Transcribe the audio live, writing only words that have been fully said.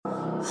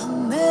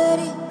I'm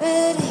ready,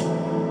 ready.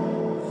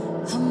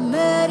 I'm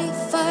ready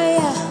for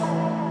ya.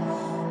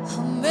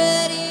 I'm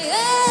ready.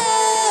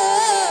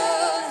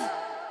 Yeah.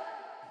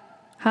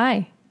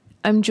 Hi,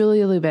 I'm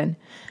Julia Lubin.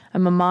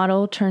 I'm a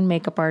model turned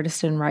makeup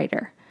artist and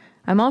writer.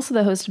 I'm also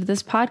the host of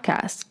this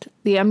podcast,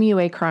 the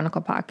MUA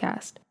Chronicle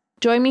podcast.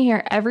 Join me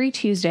here every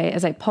Tuesday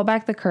as I pull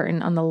back the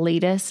curtain on the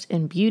latest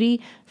in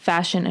beauty,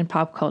 fashion, and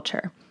pop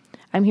culture.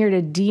 I'm here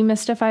to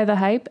demystify the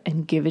hype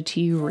and give it to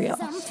you real.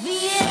 I'm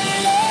fearless,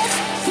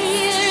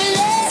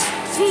 fearless,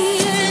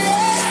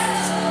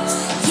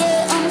 fearless.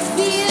 Yeah, I'm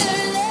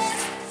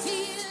fearless,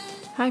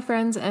 fearless. Hi,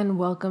 friends, and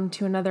welcome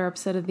to another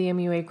episode of the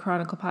MUA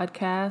Chronicle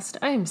podcast.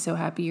 I am so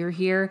happy you're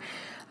here.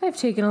 I've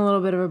taken a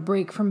little bit of a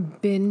break from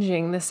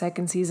binging the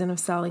second season of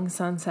Selling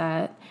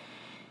Sunset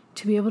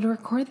to be able to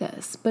record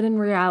this. But in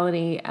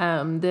reality,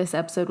 this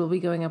episode will be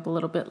going up a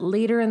little bit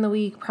later in the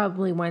week,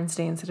 probably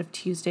Wednesday instead of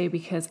Tuesday,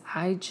 because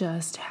I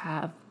just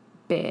have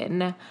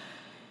been, I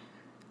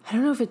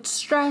don't know if it's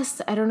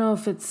stress, I don't know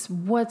if it's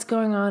what's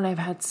going on. I've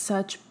had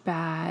such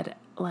bad,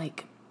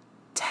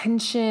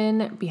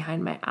 tension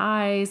behind my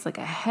eyes, like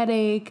a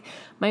headache,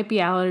 might be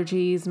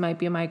allergies, might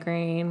be a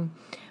migraine,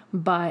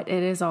 but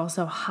it is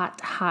also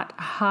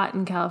hot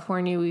in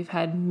California. We've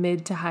had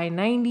mid to high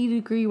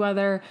 90-degree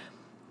weather,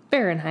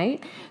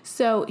 Fahrenheit.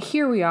 So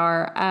here we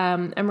are.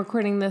 I'm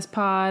recording this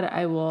pod.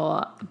 I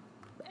will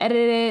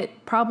edit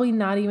it, probably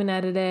not even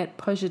edit it,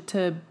 push it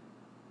to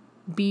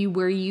be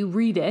where you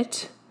read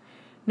it.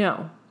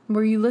 No,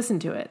 where you listen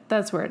to it.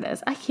 That's where it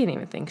is. I can't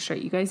even think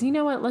straight, you guys. You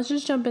know what? Let's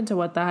just jump into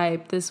what the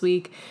hype this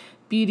week.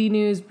 Beauty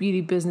news,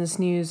 beauty business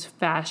news,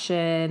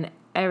 fashion,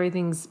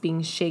 everything's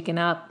being shaken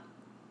up.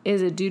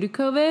 Is it due to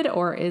COVID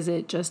or is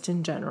it just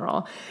in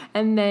general?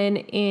 And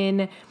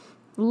then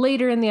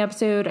later in the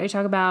episode, I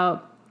talk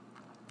about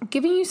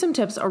giving you some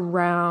tips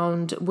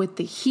around with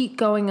the heat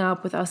going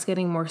up, with us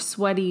getting more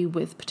sweaty,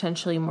 with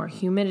potentially more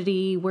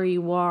humidity where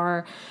you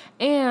are,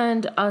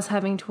 and us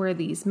having to wear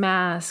these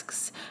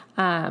masks.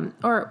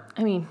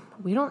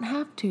 We don't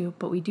have to,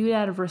 but we do it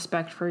out of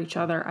respect for each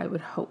other, I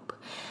would hope.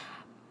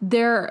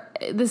 The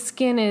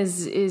skin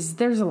is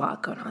there's a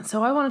lot going on.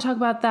 So I want to talk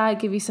about that,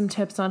 give you some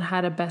tips on how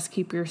to best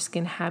keep your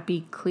skin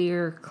happy,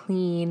 clear,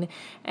 clean,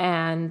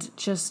 and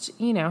just,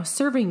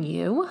 serving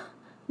you,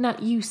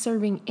 not you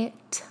serving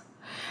it.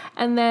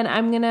 And then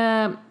I'm going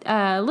to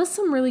list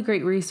some really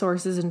great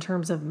resources in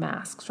terms of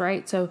masks,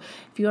 right? So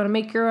if you want to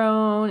make your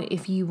own,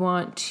 if you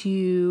want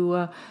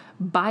to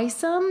buy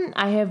some,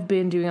 I have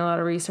been doing a lot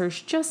of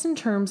research just in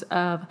terms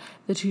of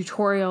the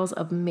tutorials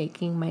of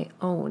making my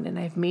own. And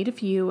I've made a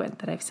few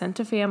that I've sent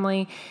to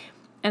family,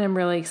 and I'm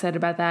really excited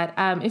about that.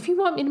 If you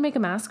want me to make a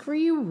mask for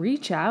you,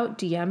 reach out,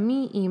 DM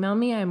me, email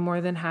me. I'm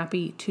more than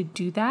happy to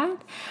do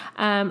that.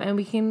 And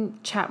we can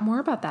chat more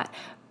about that.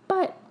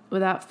 But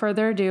without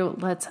further ado,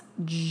 let's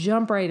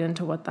jump right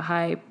into what the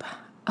hype.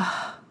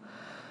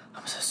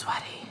 I'm so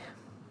sweaty.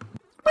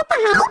 What the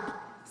hell?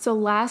 So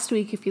last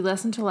week, if you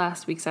listened to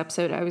last week's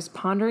episode, I was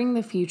pondering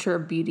the future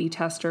of beauty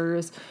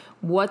testers,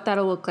 what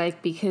that'll look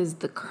like, because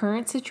the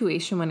current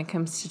situation when it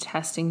comes to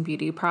testing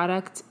beauty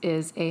products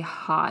is a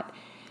hot,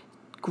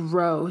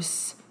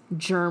 gross,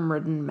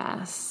 germ-ridden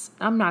mess.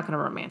 I'm not going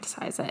to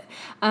romanticize it.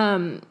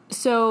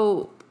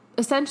 So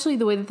essentially,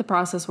 the way that the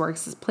process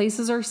works is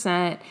places are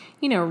sent,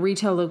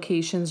 retail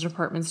locations,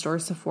 department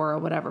stores, Sephora,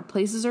 whatever.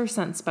 Places are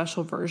sent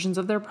special versions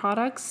of their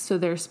products. So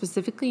they're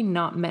specifically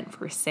not meant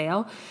for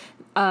sale.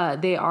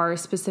 They are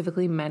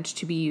specifically meant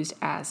to be used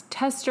as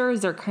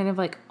testers. They're kind of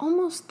like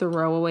almost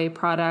throwaway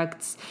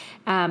products.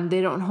 They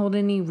don't hold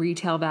any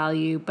retail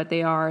value, but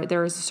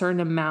there is a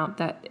certain amount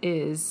that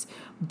is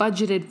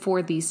budgeted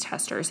for these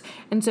testers.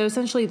 And so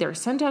essentially they're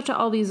sent out to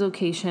all these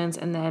locations,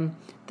 and then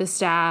the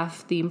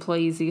staff, the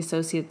employees, the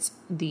associates,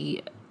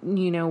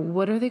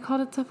 what are they called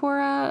at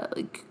Sephora?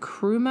 Like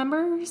crew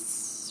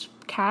members,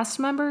 cast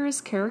members,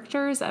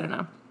 characters? I don't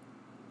know.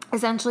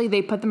 Essentially,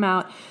 they put them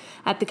out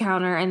at the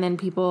counter, and then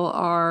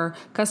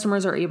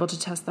customers are able to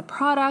test the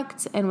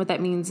product. And what that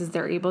means is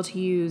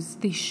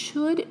they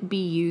should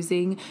be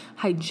using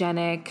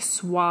hygienic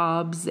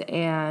swabs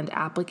and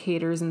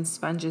applicators and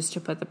sponges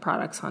to put the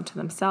products onto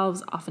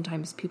themselves.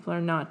 Oftentimes people are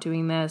not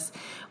doing this,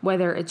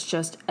 whether it's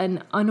just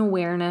an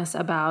unawareness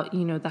about, the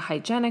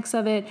hygienics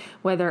of it,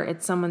 whether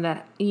it's someone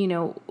that,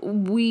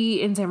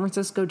 we in San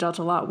Francisco dealt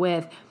a lot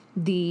with,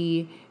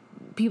 the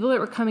people that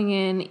were coming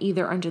in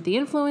either under the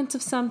influence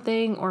of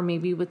something or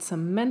maybe with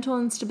some mental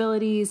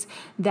instabilities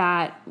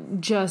that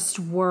just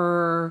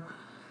were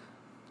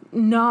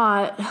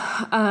not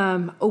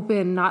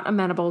open, not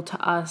amenable to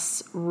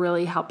us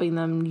really helping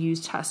them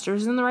use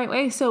testers in the right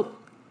way. So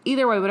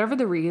either way, whatever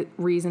the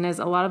reason is,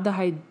 a lot of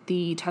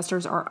the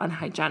testers are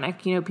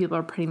unhygienic. People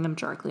are putting them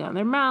directly on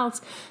their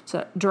mouths,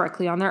 so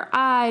directly on their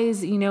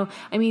eyes.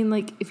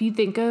 If you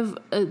think of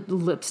a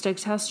lipstick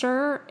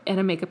tester and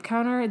a makeup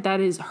counter, that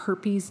is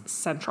herpes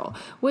central,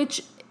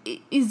 which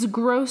is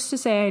gross to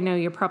say. I know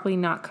you're probably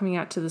not coming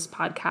out to this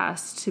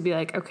podcast to be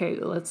like, okay,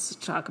 let's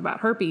talk about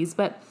herpes,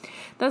 but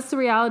that's the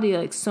reality.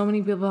 Like, so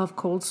many people have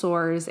cold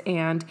sores,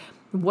 and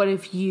what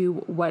if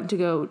you went to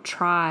go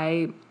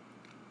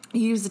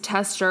use a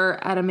tester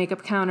at a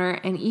makeup counter,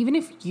 and even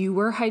if you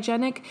were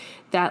hygienic,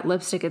 that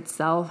lipstick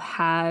itself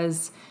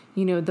has,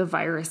 the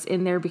virus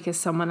in there because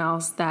someone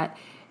else that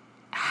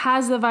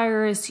has the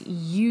virus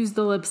used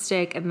the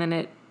lipstick, and then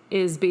it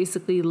is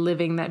basically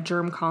that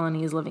germ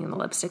colony is living in the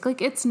lipstick.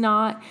 Like, it's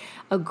not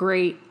a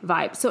great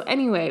vibe. So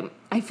anyway,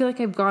 I feel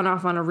like I've gone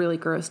off on a really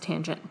gross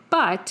tangent,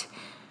 but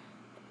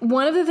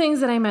one of the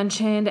things that I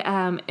mentioned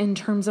in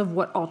terms of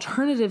what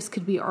alternatives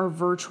could be are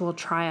virtual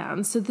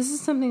try-ons. So this is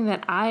something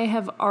that I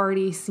have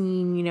already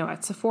seen,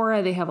 at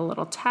Sephora. They have a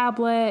little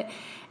tablet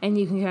and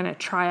you can kind of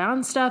try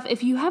on stuff.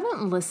 If you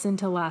haven't listened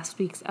to last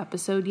week's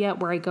episode yet,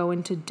 where I go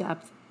into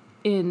depth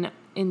in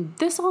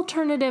this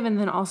alternative and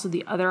then also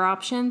the other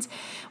options,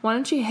 why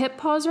don't you hit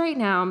pause right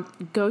now,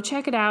 go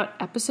check it out,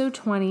 episode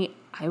 20.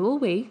 I will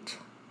wait.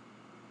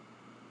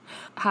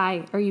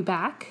 Hi, are you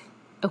back?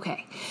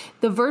 Okay,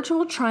 the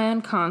virtual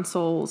try-on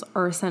consoles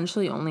are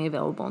essentially only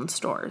available in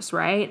stores,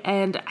 right?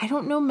 And I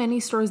don't know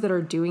many stores that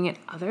are doing it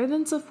other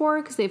than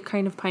Sephora because they've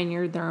kind of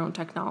pioneered their own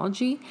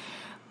technology.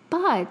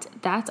 But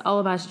that's all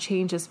about to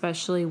change,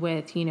 especially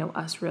with,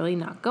 us really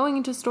not going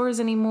into stores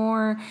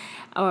anymore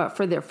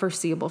for the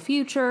foreseeable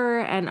future,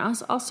 and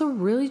us also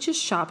really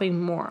just shopping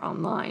more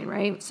online,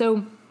 right?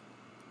 So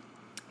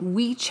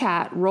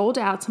WeChat rolled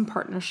out some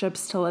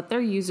partnerships to let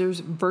their users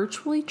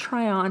virtually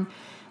try on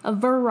a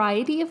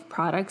variety of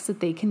products that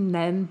they can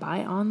then buy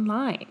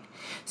online.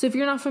 So if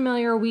you're not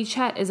familiar,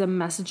 WeChat is a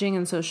messaging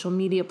and social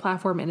media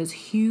platform. It is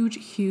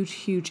huge, huge,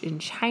 huge in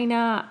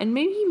China and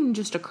maybe even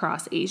just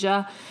across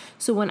Asia.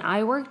 So when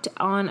I worked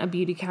on a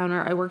beauty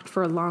counter, I worked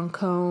for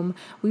Lancome,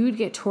 we would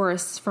get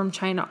tourists from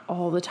China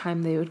all the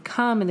time. They would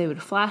come and they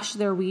would flash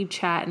their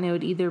WeChat, and it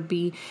would either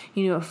be,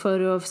 a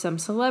photo of some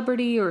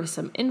celebrity or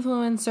some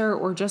influencer,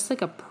 or just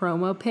like a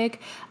promo pic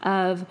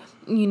of,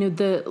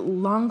 the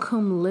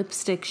Lancome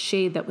lipstick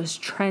shade that was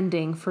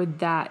trending for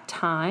that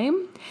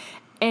time.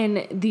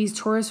 And these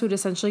tourists would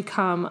essentially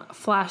come,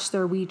 flash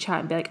their WeChat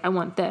and be like, I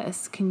want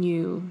this. Can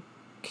you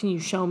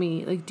show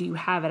me? Like, do you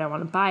have it? I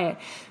want to buy it.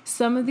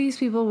 Some of these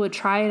people would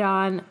try it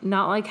on,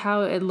 not like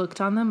how it looked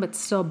on them, but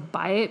still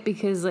buy it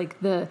because like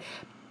the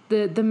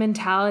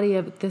mentality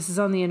of this is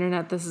on the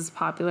internet, this is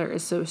popular,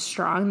 is so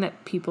strong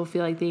that people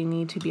feel like they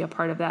need to be a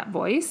part of that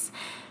voice.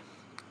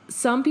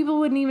 Some people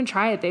wouldn't even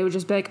try it. They would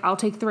just be like, I'll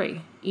take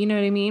 3. You know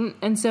what I mean?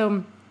 And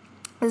so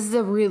this is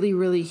a really,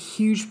 really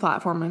huge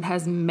platform and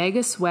has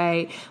mega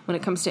sway when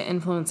it comes to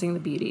influencing the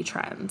beauty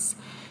trends.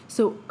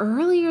 So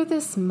earlier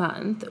this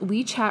month,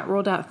 WeChat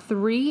rolled out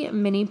 3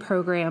 mini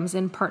programs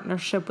in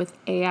partnership with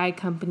AI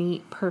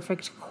company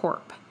Perfect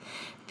Corp.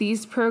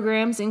 These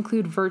programs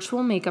include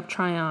virtual makeup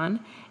try-on,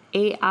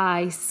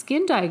 AI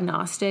skin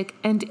diagnostic,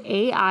 and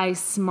AI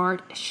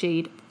smart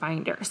shade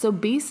finder. So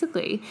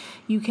basically,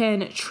 you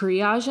can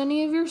triage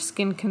any of your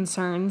skin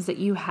concerns that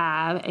you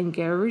have and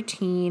get a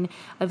routine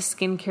of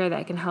skincare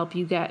that can help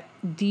you get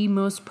the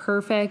most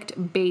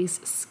perfect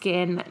base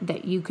skin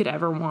that you could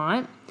ever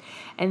want.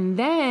 And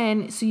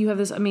then, so you have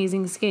this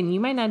amazing skin. You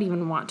might not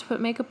even want to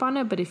put makeup on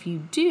it, but if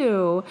you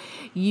do,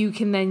 you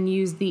can then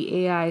use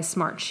the AI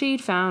Smart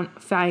Shade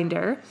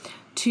Finder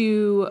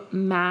to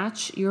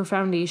match your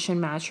foundation,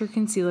 match your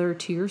concealer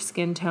to your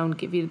skin tone,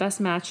 give you the best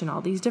match in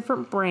all these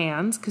different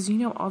brands, because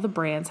all the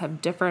brands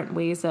have different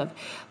ways of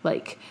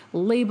like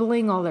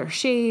labeling all their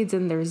shades,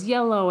 and there's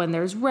yellow and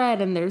there's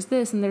red and there's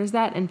this and there's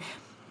that. And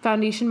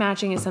foundation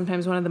matching is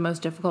sometimes one of the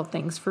most difficult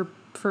things for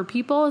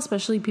people,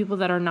 especially people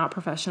that are not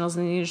professionals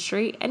in the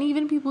industry, and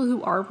even people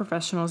who are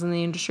professionals in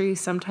the industry.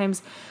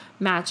 Sometimes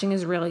matching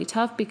is really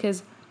tough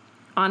because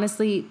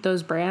honestly,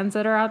 those brands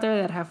that are out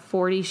there that have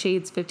 40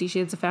 shades, 50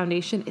 shades of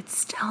foundation, it's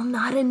still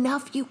not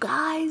enough, you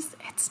guys.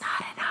 It's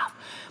not enough.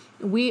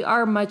 We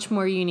are much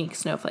more unique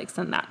snowflakes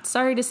than that.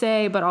 Sorry to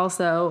say, but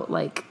also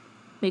like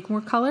make more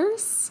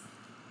colors.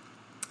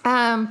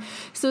 So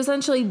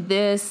essentially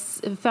this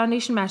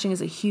foundation matching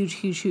is a huge,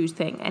 huge, huge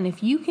thing. And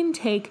if you can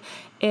take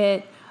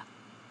it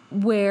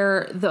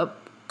where the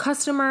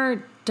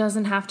customer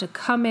doesn't have to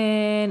come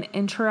in,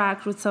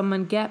 interact with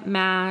someone, get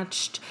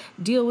matched,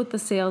 deal with the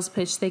sales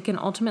pitch. They can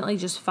ultimately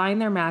just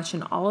find their match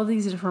in all of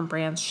these different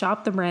brands,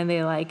 shop the brand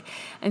they like,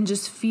 and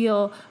just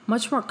feel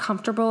much more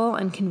comfortable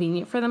and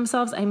convenient for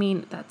themselves. I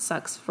mean, that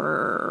sucks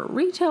for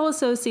retail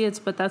associates,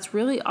 but that's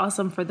really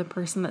awesome for the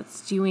person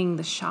that's doing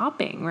the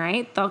shopping,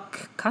 right? The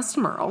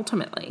customer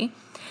ultimately.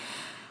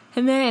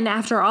 And then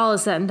after all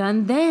is said and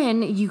done,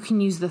 then you can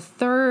use the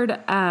third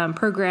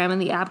program in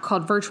the app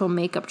called Virtual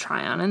Makeup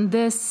Try-On. And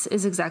this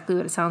is exactly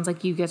what it sounds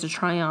like. You get to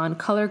try on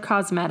color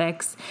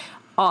cosmetics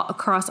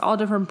across all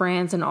different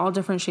brands and all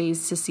different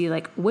shades to see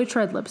like which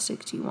red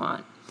lipstick do you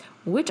want?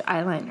 Which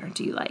eyeliner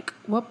do you like?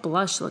 What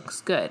blush looks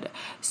good?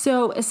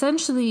 So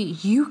essentially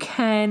you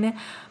can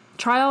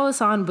try all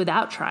this on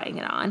without trying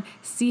it on,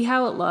 see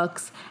how it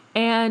looks,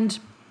 and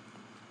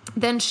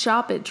then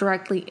shop it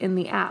directly in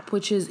the app,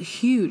 which is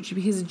huge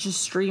because it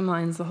just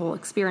streamlines the whole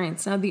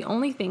experience. Now, the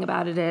only thing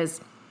about it is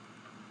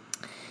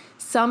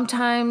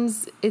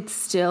sometimes it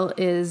still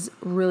is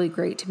really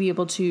great to be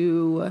able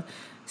to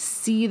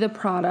see the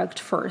product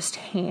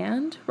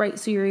firsthand, right?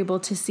 So you're able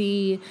to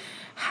see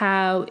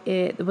what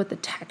the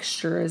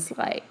texture is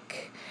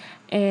like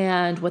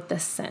and what the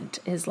scent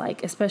is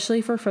like,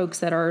 especially for folks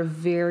that are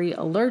very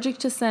allergic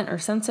to scent or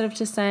sensitive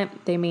to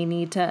scent. They may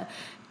need to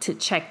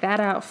check that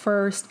out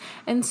first.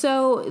 And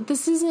so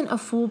this isn't a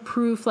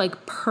foolproof,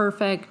 like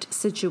perfect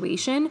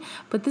situation,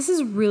 but this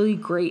is really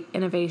great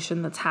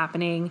innovation that's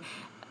happening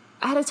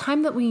at a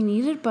time that we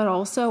need it. But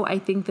also I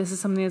think this is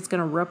something that's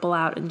going to ripple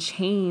out and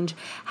change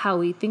how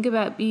we think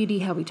about beauty,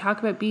 how we talk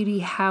about beauty,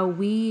 how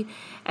we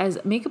as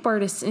makeup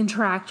artists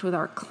interact with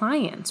our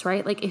clients,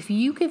 right? Like if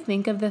you could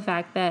think of the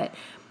fact that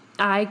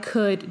I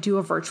could do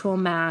a virtual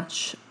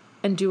match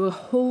and do a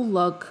whole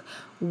look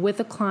with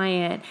a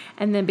client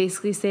and then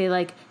basically say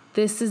like,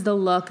 this is the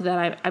look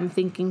that I'm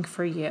thinking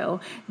for you.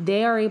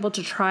 They are able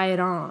to try it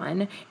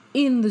on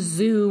in the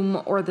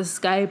Zoom or the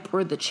Skype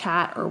or the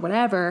chat or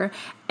whatever.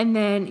 And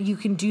then you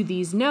can do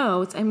these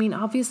notes. I mean,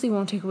 obviously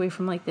won't take away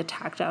from like the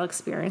tactile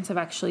experience of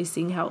actually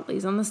seeing how it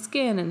lays on the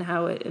skin and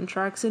how it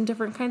interacts in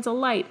different kinds of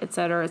light, et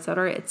cetera, et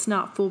cetera. It's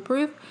not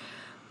foolproof,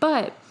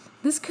 but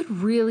this could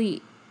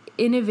really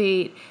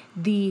innovate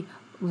the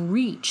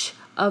reach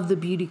of the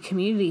beauty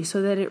community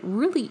so that it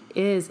really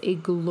is a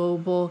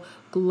global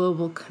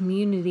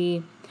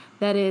community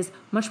that is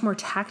much more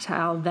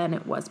tactile than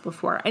it was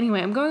before.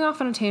 Anyway, I'm going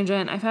off on a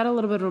tangent. I've had a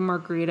little bit of a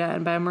margarita,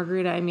 and by a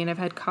margarita, I mean I've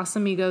had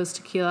Casamigos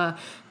tequila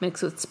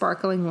mixed with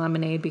sparkling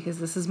lemonade because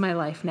this is my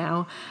life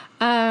now.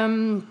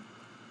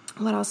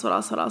 What else?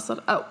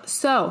 Oh,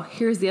 so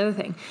here's the other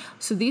thing.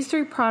 So these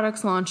 3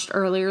 products launched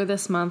earlier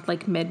this month,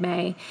 like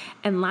mid-May.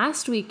 And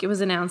last week it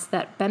was announced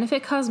that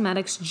Benefit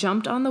Cosmetics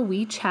jumped on the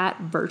WeChat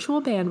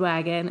virtual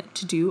bandwagon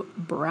to do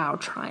brow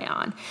try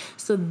on.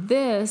 So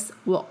this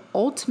will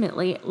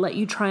ultimately let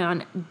you try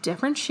on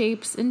different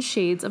shapes and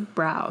shades of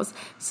brows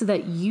so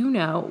that you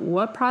know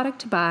what product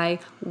to buy,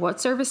 what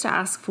service to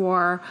ask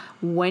for,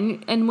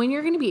 when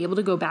you're going to be able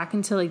to go back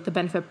into like the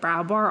Benefit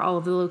Brow Bar, all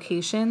of the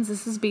locations.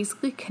 This is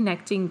basically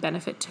connecting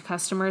Benefit to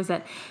customers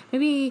that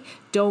maybe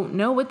don't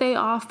know what they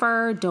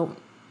offer, don't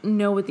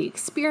know what the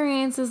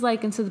experience is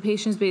like. And so the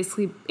patient is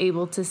basically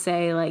able to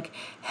say like,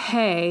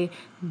 hey,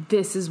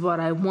 this is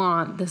what I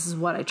want. This is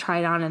what I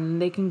tried on.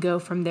 And they can go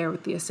from there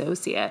with the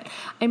associate.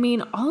 I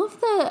mean, all of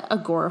the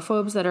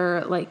agoraphobes that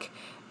are like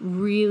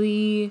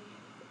really,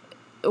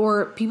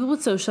 or people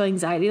with social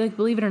anxiety, like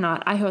believe it or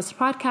not, I host a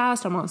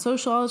podcast. I'm on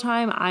social all the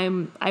time.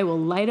 I will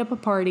light up a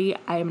party.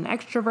 I am an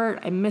extrovert.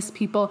 I miss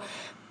people.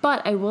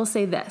 But I will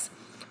say this.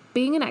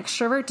 Being an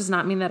extrovert does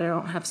not mean that I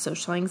don't have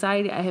social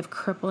anxiety. I have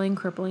crippling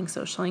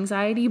social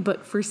anxiety,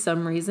 but for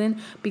some reason,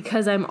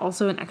 because I'm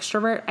also an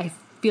extrovert, I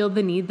feel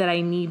the need that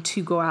I need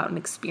to go out and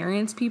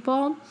experience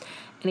people.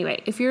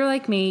 Anyway, if you're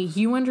like me,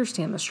 you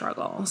understand the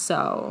struggle.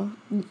 So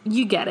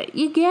you get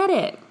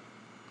it.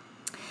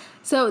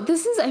 So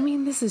this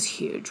is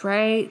huge,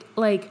 right?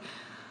 Like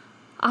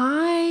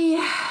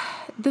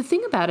the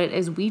thing about it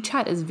is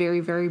WeChat is very,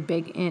 very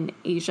big in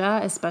Asia,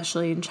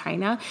 especially in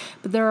China,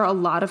 but there are a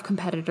lot of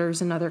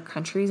competitors in other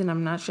countries, and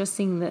I'm not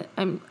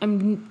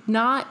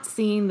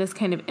seeing this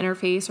kind of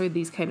interface or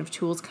these kind of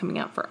tools coming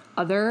out for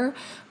other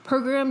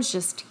programs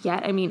just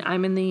yet. I mean,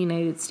 I'm in the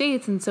United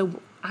States, and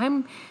so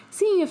I'm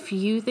seeing a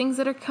few things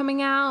that are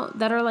coming out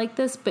that are like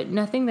this, but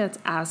nothing that's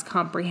as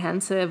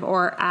comprehensive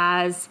or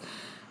as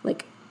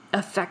like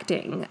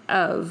affecting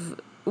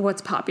of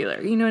what's popular.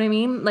 You know what I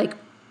mean? Like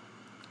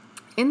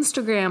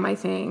Instagram, I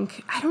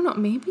think, I don't know,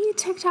 maybe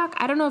TikTok.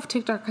 I don't know if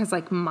TikTok has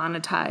like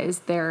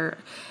monetized their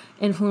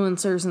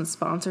influencers and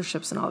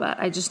sponsorships and all that.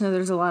 I just know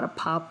there's a lot of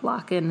pop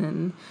locking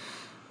and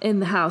in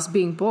the house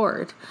being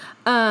bored.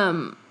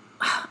 I'm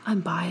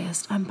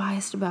biased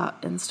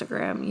about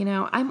Instagram. You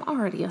know, I'm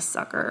already a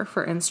sucker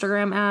for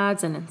Instagram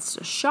ads and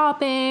Insta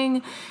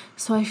shopping.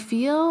 So I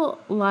feel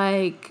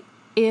like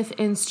if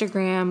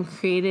Instagram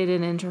created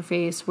an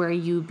interface where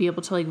you'd be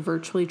able to like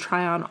virtually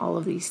try on all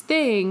of these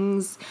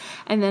things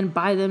and then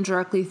buy them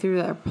directly through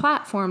their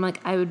platform, like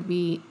I would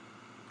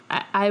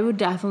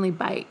definitely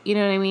bite, you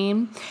know what I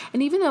mean?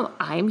 And even though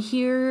I'm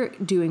here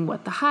doing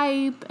What the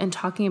Hype and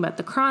talking about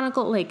the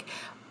Chronicle, like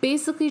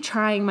basically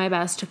trying my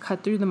best to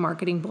cut through the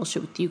marketing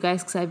bullshit with you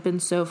guys because I've been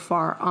so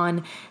far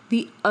on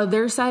the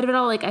other side of it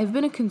all. Like I've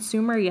been a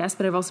consumer, yes,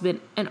 but I've also been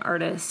an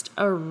artist,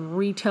 a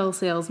retail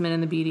salesman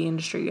in the beauty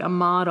industry, a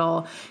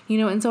model, you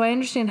know, and so I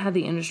understand how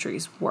the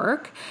industries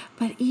work.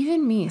 But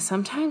even me,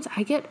 sometimes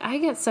I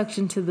get sucked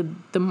into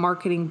the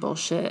marketing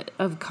bullshit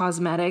of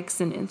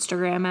cosmetics and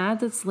Instagram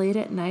ads. It's late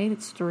at night,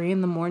 it's 3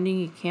 a.m,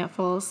 you can't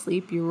fall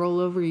asleep, you roll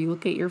over, you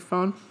look at your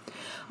phone.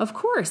 Of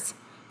course,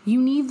 you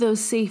need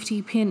those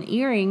safety pin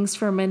earrings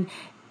from an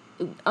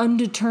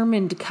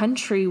undetermined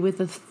country with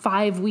a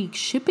 5-week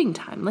shipping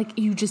time. Like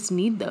you just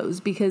need those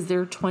because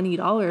they're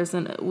 $20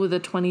 and with a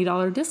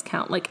 $20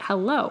 discount. Like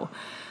hello.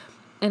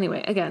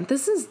 Anyway, again,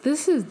 this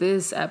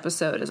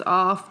episode is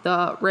off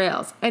the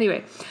rails.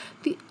 Anyway,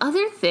 the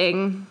other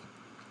thing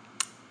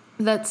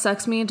that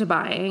sucks me into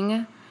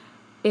buying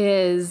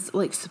is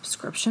like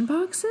subscription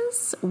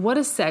boxes. What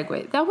a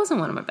segue. That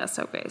wasn't one of my best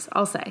segues,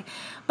 I'll say.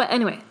 But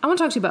anyway, I want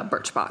to talk to you about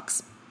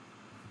Birchbox.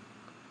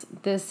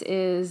 this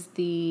is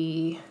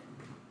the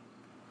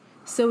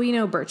So We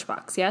Know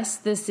Birchbox. Yes,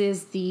 this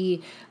is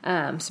the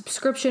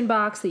subscription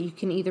box that you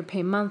can either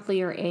pay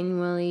monthly or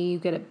annually. You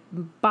get a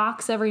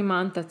box every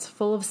month that's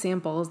full of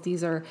samples.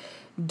 These are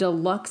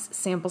deluxe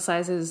sample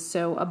sizes,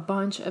 so a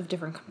bunch of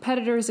different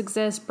competitors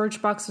exist.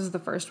 Birchbox was the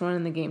first one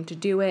in the game to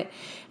do it,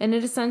 and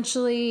it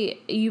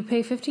essentially, you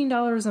pay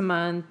 $15 a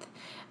month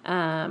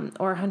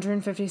or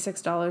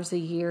 $156 a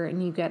year,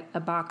 and you get a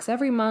box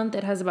every month.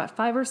 It has about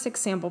 5 or 6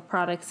 sample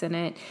products in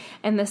it,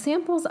 and the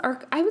samples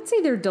are, I would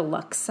say, they're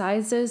deluxe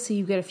sizes, so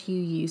you get a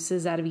few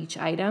uses out of each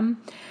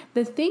item.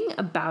 The thing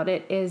about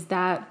it is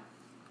that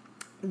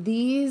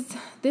this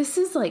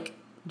is like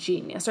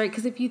genius, right?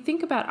 Because if you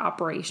think about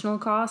operational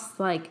costs,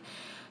 like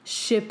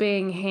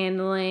shipping,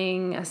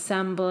 handling,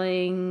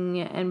 assembling,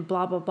 and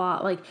blah, blah,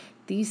 blah, like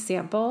these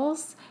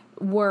samples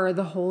were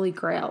the holy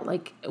grail.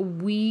 Like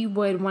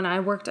when I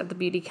worked at the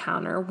beauty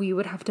counter, we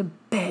would have to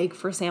beg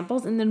for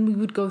samples, and then we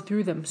would go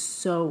through them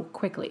so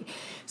quickly.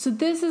 So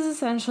this is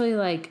essentially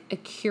like a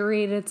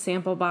curated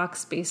sample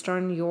box based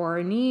on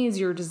your needs,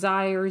 your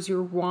desires,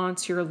 your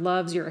wants, your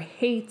loves, your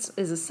hates,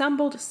 is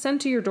assembled,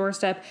 sent to your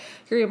doorstep.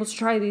 You're able to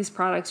try these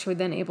products. You're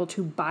then able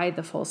to buy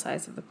the full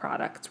size of the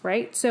product,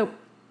 right? So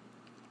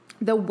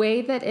the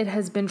way that it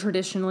has been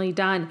traditionally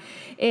done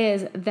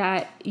is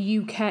that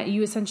you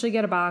essentially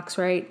get a box,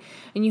 right?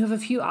 And you have a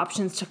few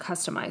options to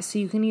customize. So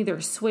you can either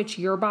switch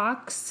your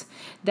box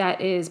that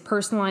is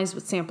personalized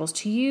with samples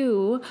to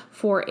you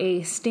for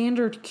a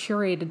standard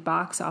curated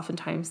box.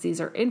 Oftentimes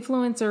these are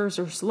influencers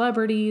or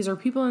celebrities or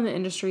people in the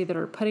industry that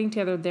are putting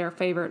together their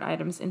favorite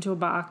items into a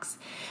box.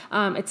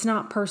 It's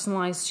not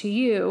personalized to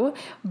you,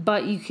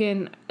 but you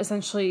can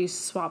essentially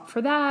swap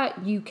for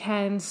that. You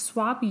can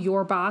swap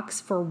your box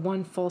for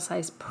one full-size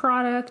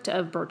product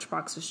of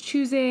Birchbox's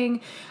choosing.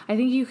 I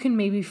think you can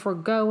maybe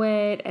forego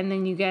it, and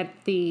then you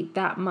get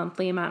that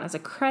monthly amount as a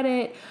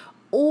credit,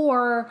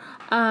 or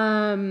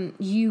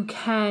you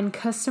can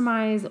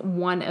customize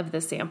one of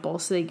the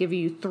samples. So they give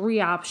you 3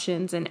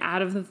 options, and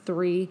out of the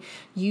 3,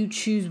 you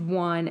choose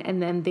one,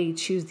 and then they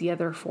choose the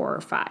other 4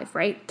 or 5,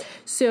 right?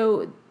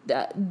 So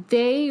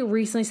they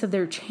recently said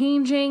they're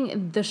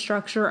changing the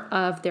structure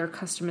of their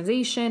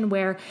customization,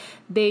 where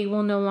they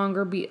will no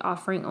longer be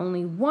offering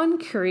only one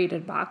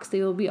curated box.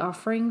 They will be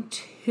offering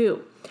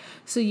 2.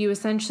 So you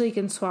essentially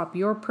can swap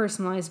your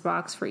personalized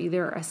box for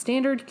either a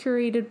standard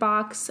curated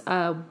box,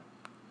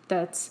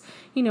 that's,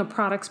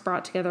 products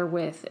brought together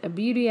with a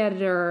beauty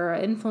editor, or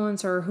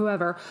influencer, or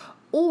whoever,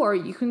 or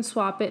you can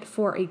swap it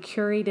for a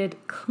curated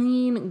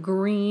clean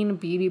green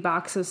beauty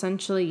box. So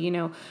essentially,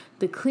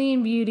 the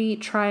clean beauty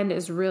trend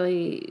is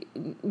really,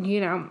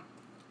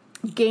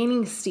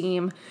 gaining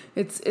steam.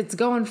 It's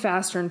going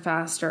faster and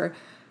faster.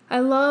 I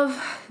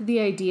love the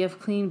idea of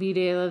clean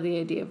beauty. I love the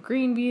idea of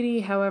green beauty.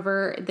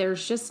 However,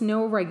 there's just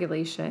no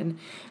regulation,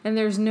 and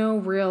there's no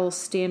real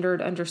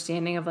standard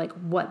understanding of like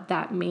what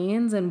that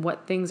means and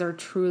what things are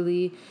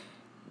truly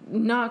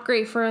not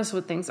great for us,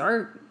 what things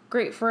are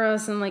great for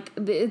us. And like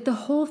the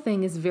whole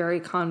thing is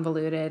very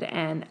convoluted,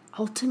 and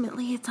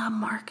ultimately it's a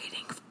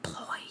marketing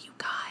ploy, you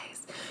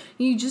guys.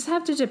 You just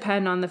have to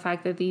depend on the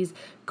fact that these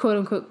quote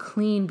unquote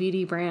clean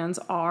beauty brands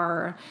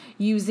are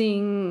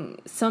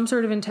using some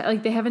sort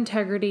of they have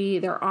integrity,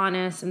 they're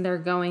honest, and they're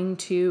going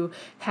to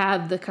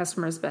have the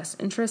customer's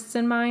best interests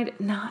in mind.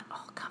 Not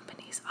all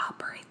companies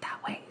operate that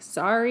way.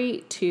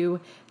 Sorry to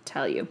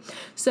tell you.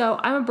 So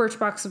I'm a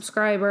Birchbox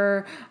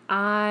subscriber.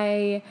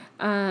 I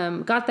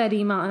got that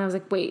email and I was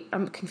like, wait,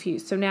 I'm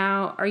confused. So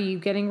now are you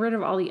getting rid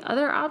of all the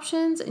other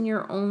options and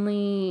you're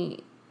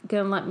only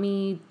going to let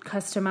me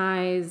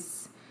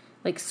customize,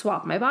 like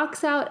swap my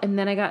box out? And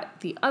then I got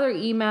the other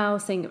email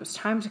saying it was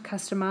time to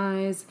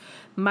customize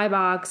my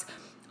box.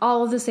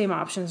 All of the same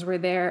options were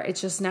there.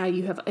 It's just now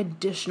you have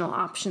additional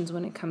options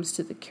when it comes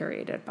to the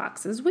curated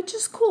boxes, which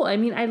is cool. I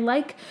mean, I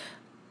like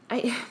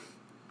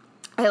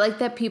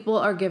that people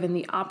are given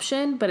the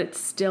option, but it's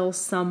still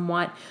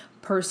somewhat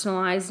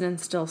personalized and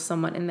still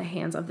somewhat in the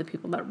hands of the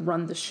people that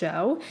run the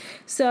show.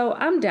 So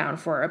I'm down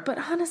for it. But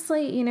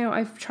honestly,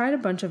 I've tried a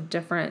bunch of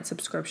different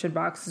subscription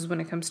boxes when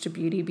it comes to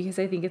beauty because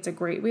I think it's a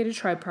great way to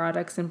try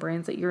products and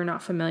brands that you're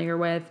not familiar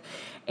with.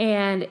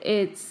 And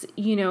it's,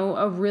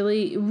 a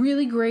really,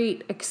 really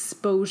great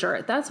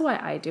exposure. That's why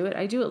I do it.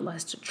 I do it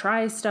less to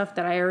try stuff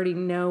that I already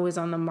know is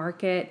on the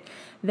market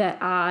that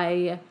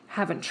I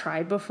haven't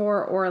tried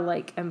before or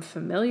like am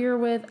familiar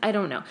with. I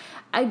don't know.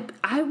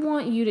 I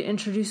want you to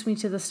introduce me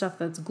to the stuff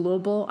that's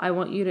global. I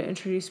want you to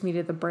introduce me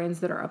to the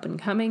brands that are up and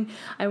coming.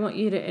 I want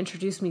you to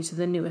introduce me to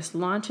the newest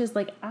launches.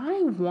 Like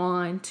I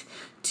want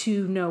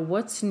to know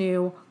what's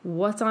new,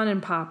 what's on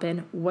and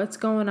poppin', what's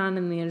going on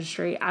in the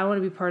industry. I want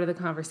to be part of the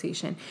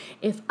conversation.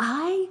 If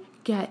I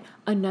get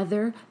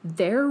another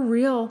They're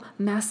Real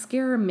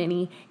mascara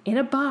mini in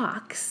a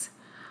box,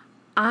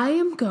 I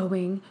am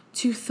going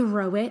to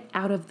throw it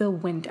out of the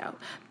window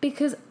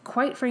because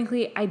quite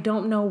frankly, I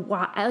don't know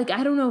why. I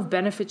don't know if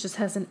Benefit just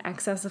has an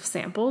excess of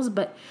samples,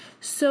 but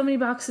so many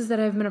boxes that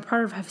I've been a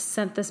part of have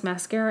sent this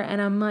mascara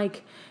and I'm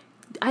like,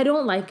 I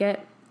don't like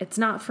it. It's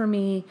not for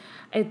me.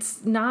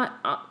 It's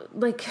not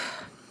like,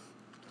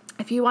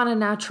 if you want a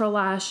natural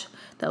lash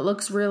that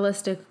looks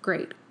realistic,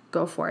 great,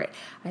 go for it.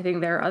 I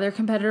think there are other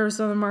competitors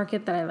on the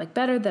market that I like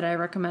better, that I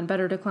recommend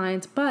better to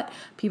clients, but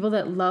people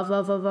that love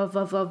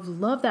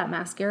that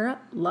mascara,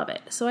 love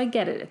it. So I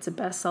get it. It's a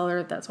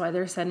bestseller. That's why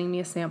they're sending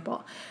me a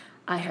sample.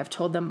 I have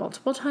told them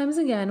multiple times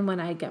again when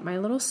I get my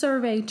little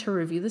survey to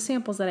review the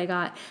samples that I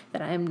got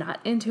that I am not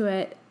into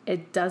it.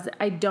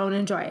 I don't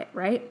enjoy it,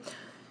 right?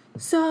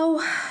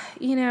 So,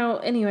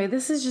 anyway,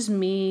 this is just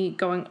me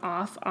going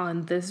off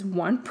on this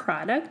one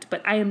product,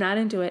 but I am not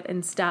into it,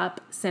 and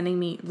stop sending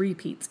me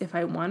repeats. If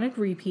I wanted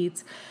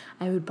repeats,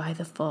 I would buy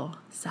the full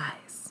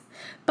size.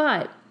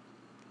 But,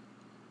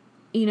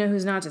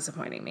 who's not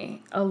disappointing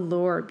me?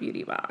 Allure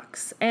Beauty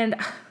Box. And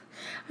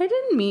I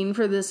didn't mean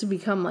for this to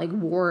become like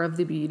War of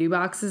the Beauty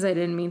Boxes. I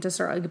didn't mean to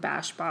start like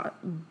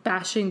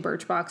bashing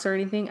Birchbox or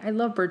anything. I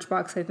love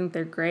Birchbox. I think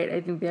they're great. I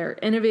think they're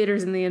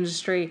innovators in the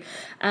industry.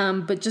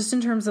 But just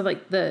in terms of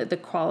like the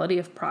quality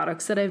of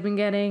products that I've been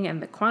getting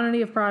and the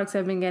quantity of products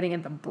I've been getting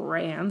and the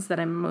brands that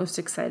I'm most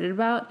excited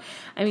about.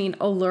 I mean,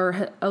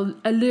 Allure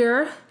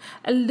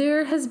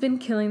has been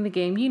killing the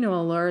game.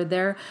 Allure.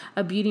 They're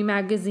a beauty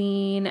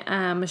magazine.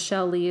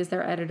 Michelle Lee is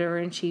their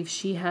editor-in-chief.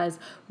 She has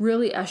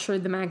really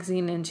ushered the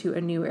magazine into a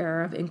new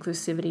era of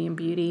inclusivity and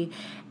beauty,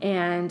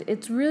 and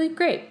it's really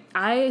great.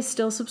 I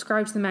still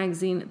subscribe to the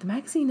magazine. The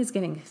magazine is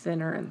getting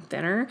thinner and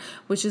thinner,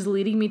 which is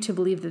leading me to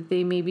believe that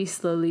they may be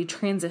slowly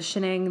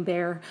transitioning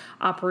their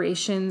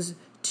operations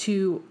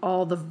to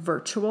all the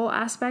virtual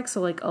aspects.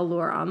 So like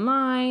Allure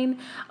Online,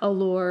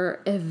 Allure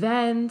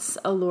Events,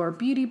 Allure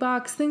Beauty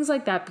Box, things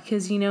like that,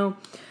 because,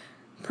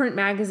 print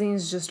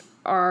magazines just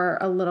are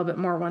a little bit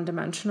more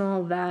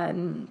one-dimensional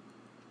than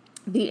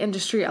the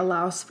industry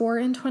allows for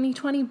in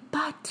 2020,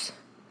 but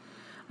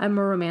I'm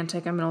a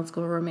romantic. I'm an old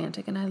school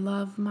romantic, and I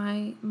love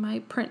my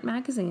print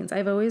magazines.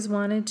 I've always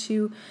wanted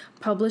to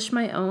publish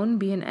my own,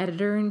 be an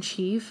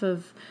editor-in-chief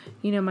of,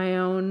 my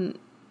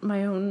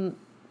own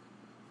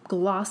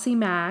glossy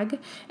mag,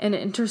 an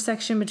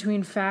intersection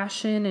between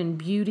fashion and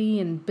beauty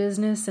and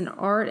business and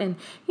art, and,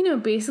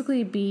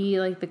 basically be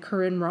like the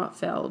Corinne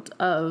Rothfeld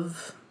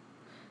of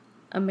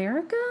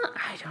America?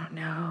 I don't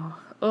know.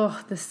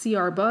 Oh, the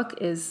CR book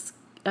is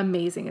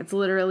amazing. It's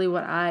literally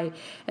what I,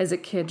 as a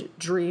kid,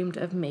 dreamed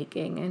of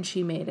making, and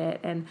she made it,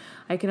 and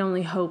I can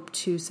only hope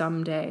to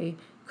someday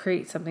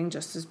create something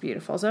just as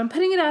beautiful. So I'm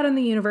putting it out in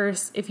the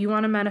universe. If you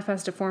want to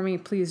manifest it for me,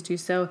 please do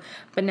so.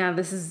 But now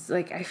this is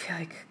like, I feel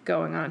like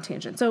going on a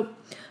tangent. So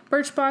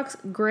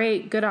Birchbox,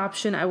 great, good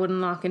option. I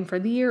wouldn't lock in for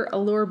the year.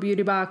 Allure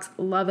Beauty Box,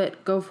 love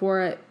it. Go for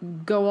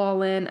it. Go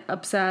all in.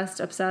 Obsessed.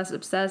 I've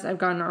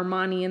gotten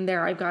Armani in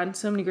there. I've gotten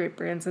so many great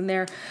brands in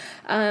there.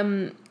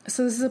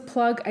 So this is a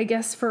plug, I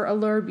guess, for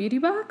Allure Beauty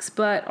Box,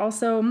 but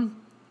also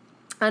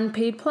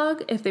unpaid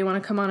plug. If they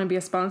want to come on and be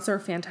a sponsor,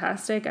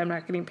 fantastic. I'm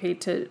not getting paid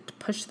to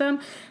push them.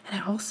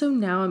 And I also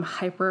now am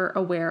hyper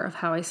aware of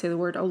how I say the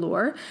word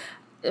allure.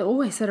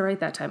 Oh, I said it right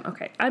that time.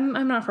 Okay,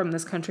 I'm not from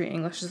this country.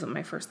 English isn't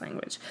my first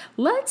language.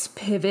 Let's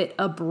pivot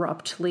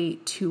abruptly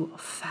to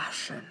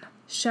fashion,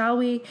 shall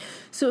we?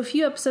 So a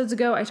few episodes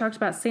ago, I talked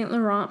about Saint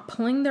Laurent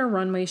pulling their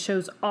runway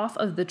shows off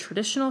of the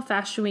traditional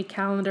Fashion Week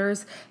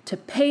calendars to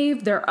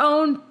pave their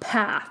own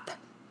path.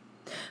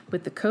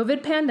 With the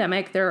COVID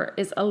pandemic, there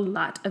is a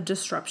lot of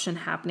disruption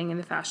happening in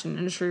the fashion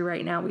industry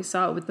right now. We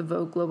saw it with the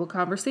Vogue Global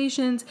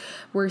Conversations.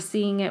 We're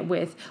seeing it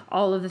with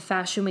all of the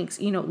fashion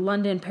weeks.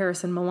 London,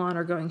 Paris, and Milan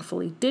are going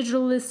fully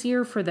digital this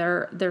year for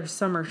their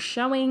summer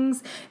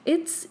showings.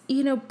 It's,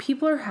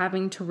 people are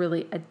having to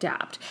really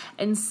adapt.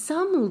 And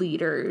some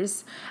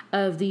leaders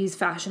of these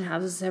fashion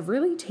houses have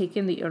really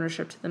taken the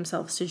ownership to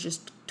themselves to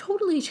just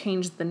totally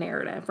change the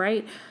narrative,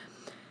 right?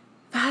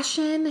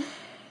 Fashion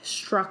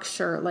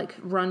structure, like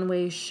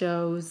runway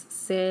shows,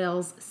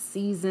 sales,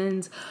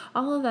 seasons,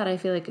 all of that I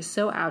feel like is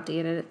so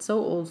outdated. It's so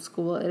old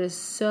school. It is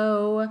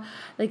so,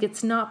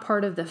 it's not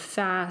part of the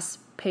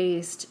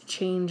fast-paced,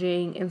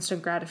 changing,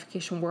 instant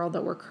gratification world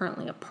that we're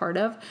currently a part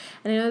of.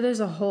 And I know there's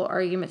a whole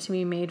argument to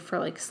be made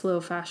for slow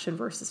fashion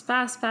versus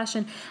fast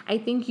fashion. I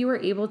think you are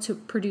able to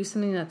produce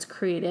something that's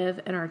creative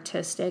and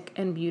artistic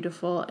and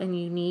beautiful and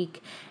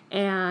unique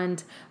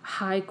and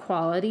high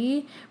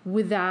quality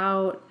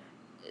without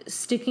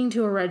sticking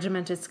to a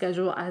regimented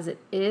schedule as it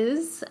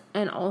is,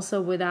 and also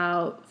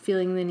without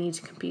feeling the need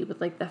to compete with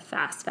the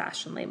fast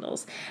fashion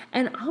labels.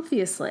 And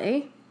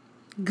obviously,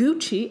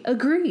 Gucci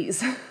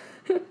agrees.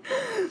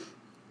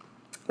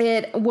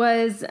 It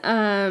was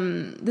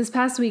this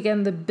past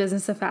weekend, the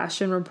Business of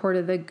Fashion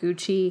reported that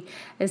Gucci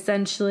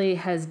essentially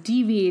has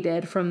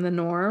deviated from the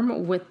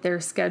norm with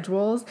their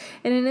schedules.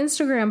 In an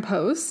Instagram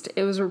post,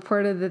 it was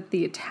reported that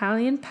the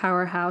Italian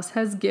powerhouse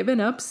has given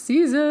up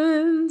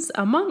seasons,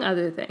 among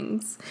other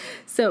things.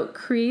 So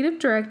creative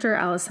director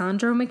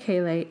Alessandro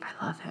Michele,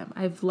 I love him.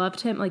 I've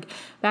loved him.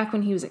 Back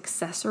when he was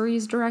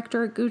accessories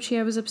director at Gucci,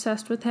 I was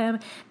obsessed with him.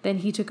 Then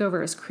he took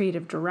over as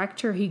creative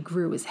director. He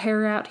grew his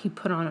hair out. He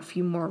put on a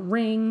few more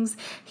rings. things.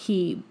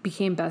 He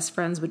became best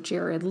friends with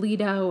Jared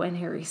Leto and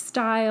Harry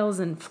Styles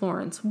and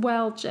Florence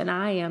Welch, and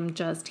I am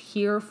just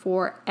here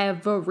for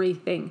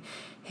everything.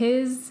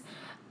 The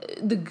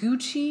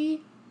Gucci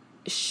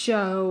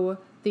show,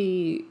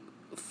 the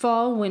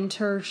fall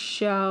winter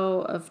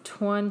show of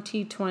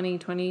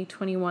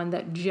 2020-2021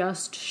 that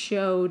just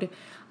showed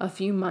a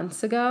few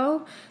months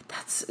ago.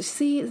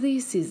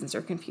 These seasons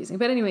are confusing.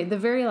 But anyway, the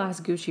very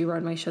last Gucci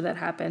runway show that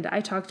happened,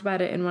 I talked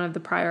about it in one of the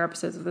prior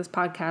episodes of this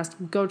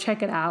podcast. Go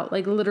check it out.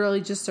 Like, literally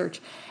just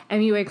search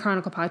MUA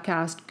Chronicle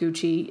Podcast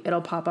Gucci.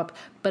 It'll pop up.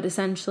 But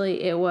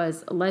essentially, it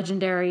was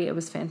legendary. It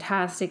was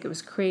fantastic. It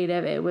was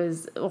creative. It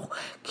was,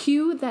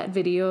 cue that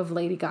video of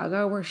Lady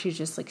Gaga where she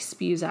just like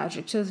spews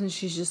adjectives and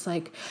she's just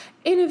like,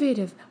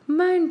 innovative,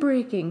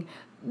 mind-breaking,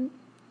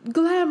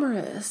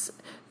 glamorous,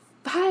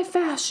 high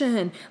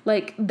fashion.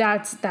 Like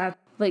that's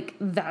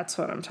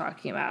what I'm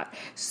talking about.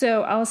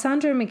 So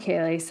Alessandro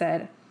Michele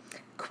said,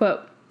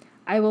 quote,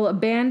 "I will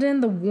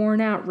abandon the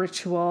worn out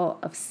ritual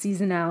of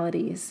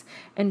seasonalities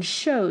and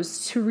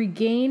shows to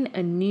regain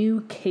a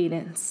new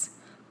cadence,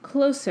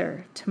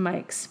 closer to my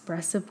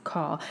expressive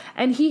call."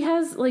 And he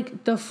has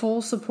like the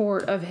full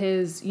support of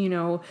his,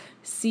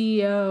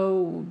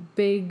 CEO,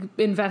 big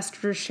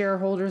investors,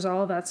 shareholders,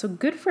 all of that. So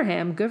good for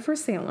him. Good for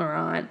Saint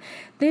Laurent.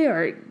 They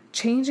are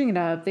changing it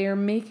up. They are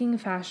making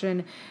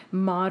fashion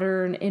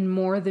modern in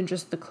more than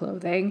just the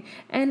clothing.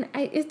 And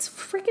it's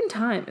freaking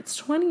time. It's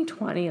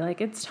 2020.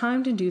 Like, it's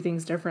time to do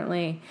things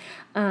differently.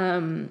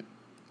 Yeah,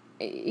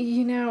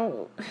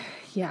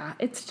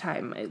 it's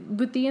time.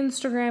 With the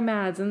Instagram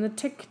ads and the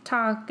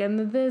TikTok and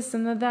the this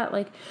and the that,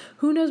 like,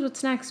 who knows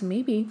what's next?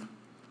 Maybe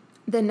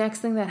the next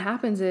thing that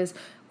happens is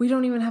we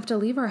don't even have to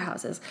leave our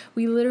houses.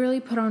 We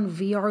literally put on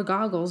VR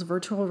goggles,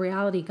 virtual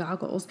reality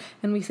goggles,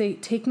 and we say,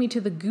 take me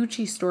to the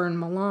Gucci store in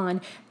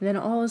Milan. And then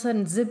all of a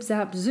sudden, zip,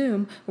 zap,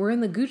 zoom, we're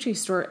in the Gucci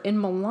store in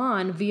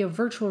Milan via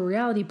virtual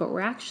reality, but we're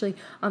actually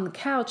on the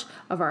couch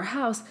of our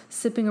house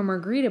sipping a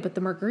margarita, but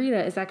the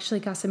margarita is actually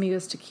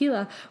Casamigos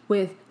tequila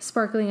with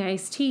sparkling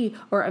iced tea,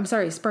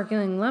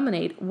 sparkling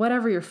lemonade,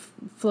 whatever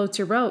floats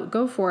your boat,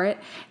 go for it.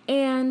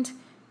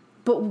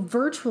 But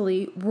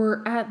virtually,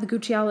 we're at the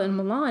Gucci outlet in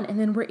Milan, and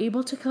then we're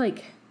able to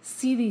like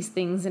see these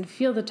things and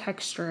feel the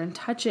texture and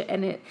touch it,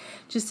 and it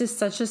just is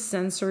such a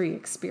sensory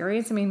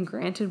experience. I mean,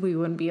 granted, we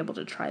wouldn't be able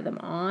to try them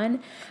on,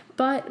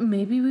 but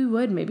maybe we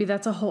would. Maybe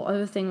that's a whole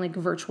other thing, like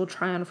virtual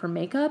try-on for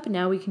makeup.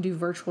 Now we can do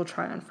virtual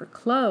try-on for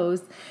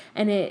clothes,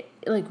 and it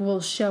like will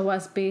show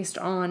us based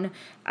on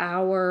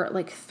our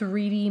like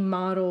 3D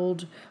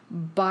modeled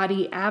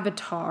body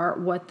avatar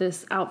what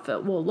this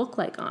outfit will look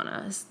like on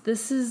us.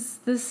 This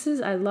is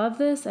I love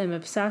this. I'm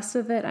obsessed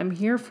with it. I'm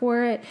here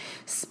for it.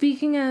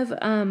 Speaking of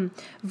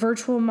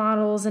virtual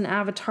models and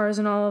avatars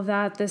and all of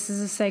that, this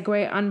is a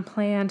segue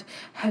unplanned.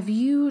 Have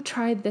you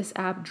tried this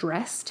app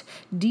Drest?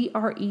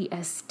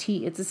 DREST.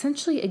 It's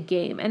essentially a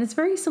game, and it's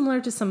very similar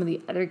to some of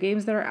the other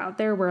games that are out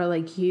there where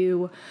like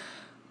you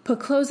put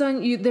clothes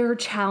on you. There are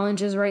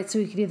challenges, right? So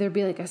you could either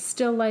be like a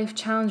still life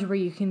challenge where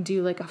you can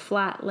do like a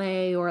flat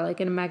lay or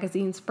like in a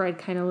magazine spread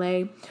kind of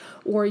lay,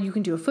 or you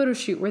can do a photo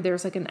shoot where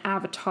there's like an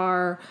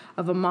avatar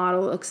of a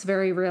model. It looks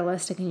very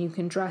realistic and you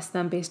can dress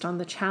them based on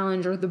the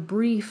challenge or the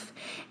brief,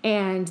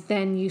 and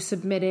then you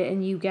submit it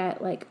and you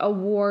get like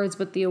awards,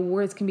 but the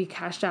awards can be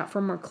cashed out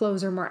for more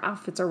clothes or more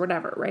outfits or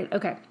whatever, right?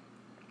 Okay.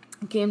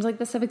 Games like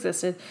this have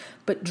existed,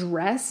 but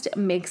Drest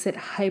makes it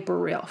hyper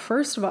real.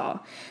 First of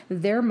all,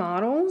 their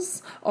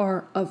models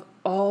are of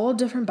all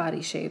different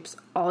body shapes,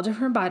 all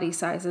different body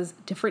sizes,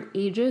 different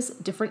ages,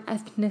 different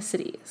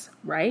ethnicities,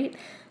 right?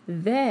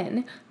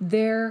 Then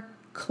their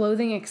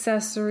clothing,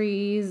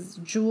 accessories,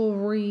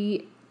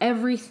 jewelry,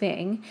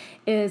 everything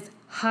is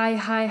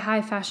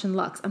high fashion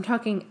luxe. I'm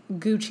talking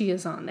Gucci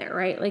is on there,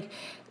 right? Like,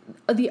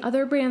 the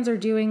other brands are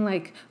doing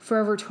like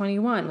Forever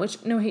 21,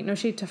 which no hate, no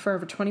shade to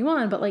Forever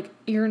 21, but like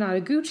you're not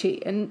a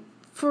Gucci, and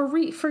for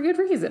good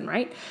reason,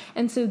 right?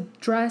 And so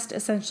Drest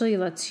essentially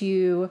lets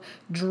you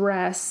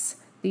dress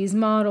these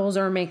models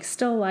or make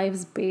still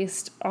lives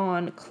based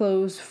on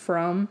clothes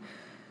from,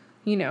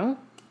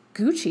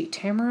 Gucci,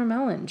 Tamara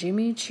Mellon,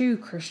 Jimmy Choo,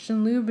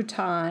 Christian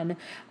Louboutin,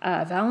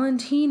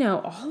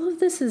 Valentino, all of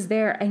this is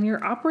there, and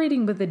you're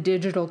operating with a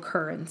digital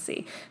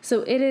currency.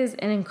 So it is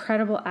an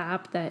incredible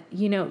app that,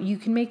 you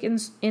can make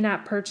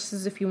in-app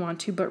purchases if you want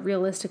to, but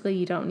realistically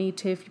you don't need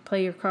to if you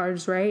play your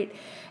cards right.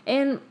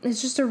 And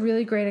it's just a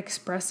really great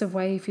expressive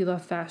way if you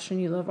love fashion,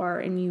 you love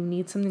art, and you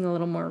need something a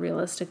little more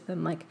realistic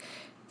than like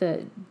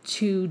the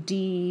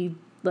 2D,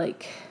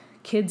 like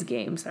kids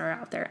games that are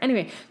out there.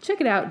 Anyway,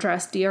 check it out,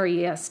 Drest,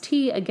 DREST.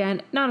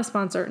 Again, not a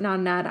sponsor, not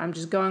an ad. I'm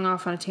just going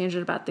off on a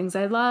tangent about things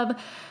I love.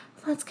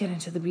 Let's get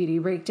into the beauty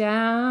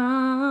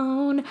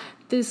breakdown.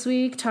 This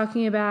week,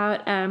 talking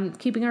about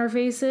keeping our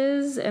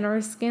faces and our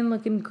skin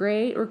looking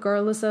great,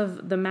 regardless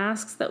of the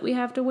masks that we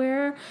have to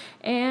wear,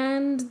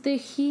 and the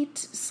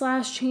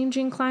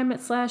heat/changing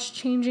climate/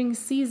 changing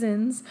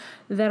seasons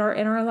that are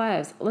in our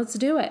lives. Let's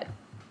do it.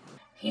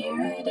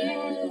 Here it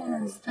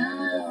is,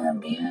 the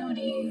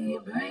beauty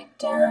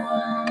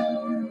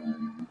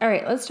breakdown. All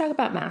right, let's talk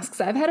about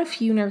masks. I've had a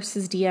few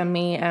nurses DM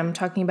me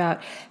talking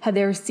about how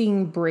they're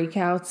seeing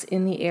breakouts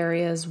in the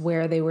areas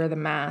where they wear the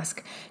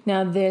mask.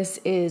 Now, this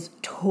is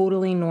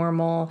totally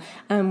normal.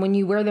 When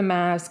you wear the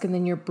mask and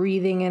then you're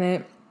breathing in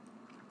it,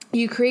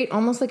 you create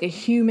almost like a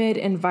humid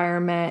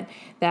environment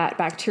that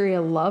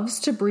bacteria loves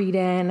to breed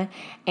in,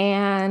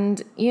 and,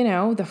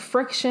 the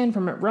friction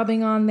from it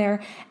rubbing on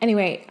there.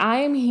 Anyway, I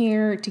am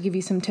here to give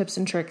you some tips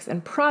and tricks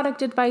and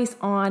product advice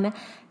on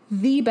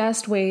the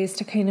best ways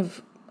to kind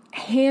of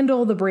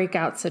handle the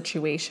breakout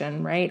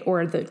situation, right?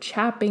 Or the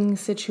chapping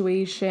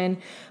situation.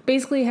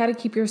 Basically, how to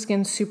keep your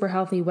skin super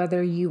healthy,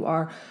 whether you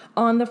are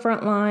on the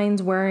front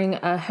lines wearing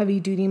a heavy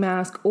duty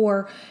mask,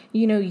 or,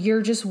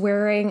 you're just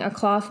wearing a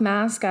cloth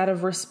mask out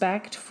of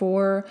respect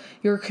for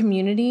your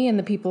community and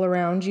the people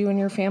around you and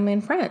your family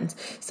and friends.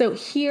 So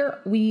here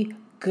we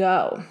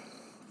go.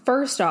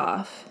 First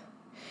off,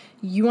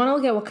 you want to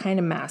look at what kind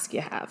of mask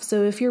you have.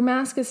 So if your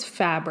mask is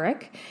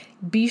fabric,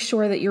 be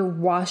sure that you're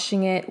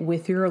washing it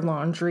with your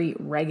laundry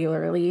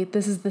regularly.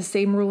 This is the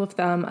same rule of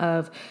thumb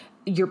of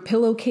your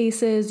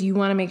pillowcases. You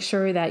want to make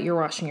sure that you're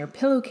washing your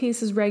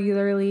pillowcases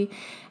regularly.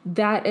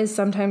 That is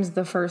sometimes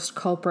the first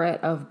culprit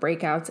of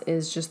breakouts,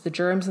 is just the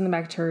germs and the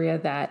bacteria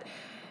that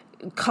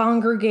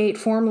congregate,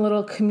 form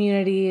little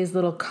communities,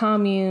 little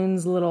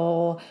communes,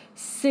 little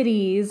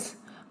cities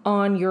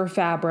on your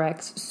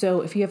fabrics.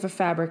 So if you have a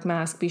fabric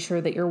mask, be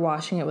sure that you're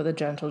washing it with a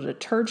gentle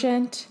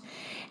detergent.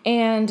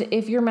 And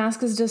if your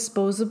mask is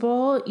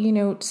disposable,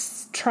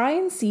 try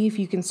and see if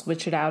you can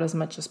switch it out as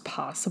much as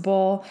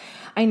possible.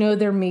 I know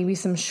there may be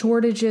some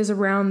shortages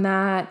around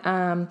that,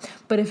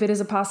 but if it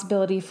is a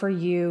possibility for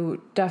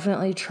you,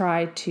 definitely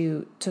try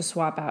to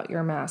swap out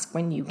your mask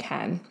when you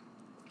can.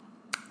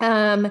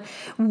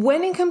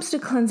 When it comes to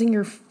cleansing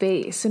your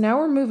face, so now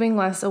we're moving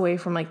less away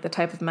from like the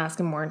type of mask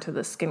and more into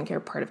the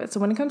skincare part of it.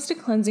 So when it comes to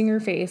cleansing your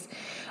face,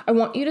 I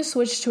want you to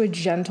switch to a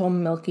gentle,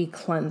 milky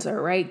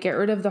cleanser, right? Get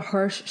rid of the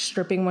harsh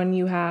stripping one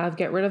you have,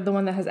 get rid of the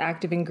one that has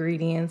active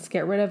ingredients,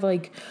 get rid of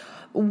like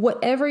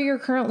whatever you're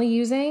currently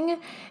using.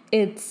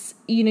 It's,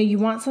 you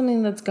want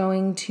something that's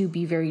going to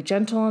be very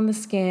gentle on the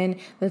skin,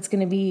 that's going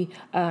to be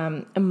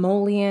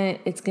emollient,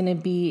 it's going to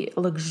be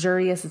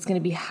luxurious, it's going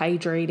to be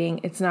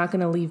hydrating. It's not going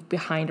to leave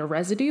behind a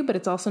residue, but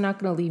it's also not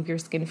going to leave your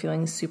skin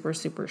feeling super,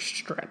 super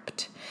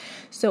stripped.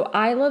 So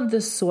I love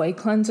the soy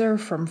cleanser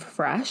from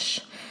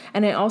Fresh.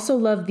 And I also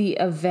love the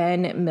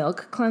Avène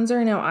milk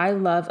cleanser. Now, I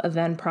love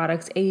Avène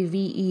products,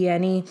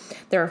 Avene.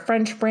 They're a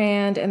French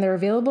brand, and they're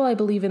available, I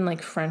believe, in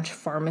like French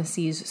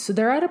pharmacies. So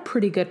they're at a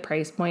pretty good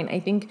price point.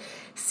 I think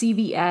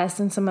CVS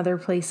and some other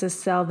places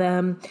sell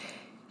them.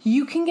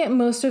 You can get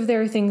most of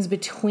their things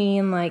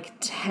between like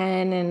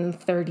 $10 and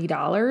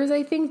 $30,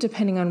 I think,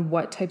 depending on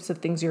what types of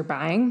things you're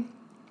buying.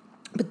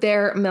 But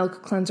their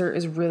milk cleanser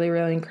is really,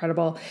 really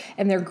incredible.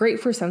 And they're great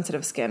for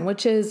sensitive skin,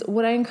 which is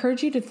what I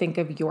encourage you to think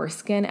of your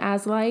skin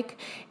as like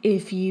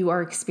if you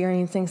are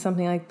experiencing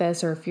something like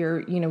this, or if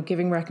you're,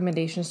 giving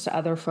recommendations to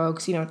other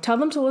folks, tell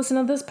them to listen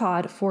to this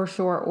pod for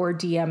sure, or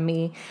DM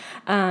me.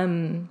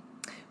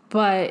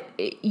 But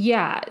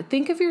yeah,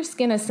 think of your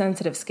skin as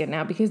sensitive skin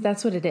now, because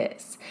that's what it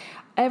is.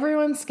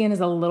 Everyone's skin is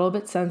a little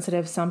bit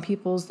sensitive. Some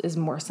people's is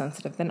more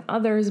sensitive than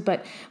others.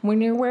 But when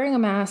you're wearing a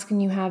mask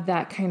and you have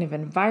that kind of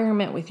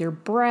environment with your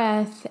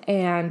breath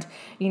and,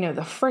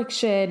 the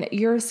friction,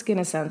 your skin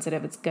is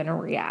sensitive. It's going to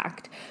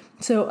react.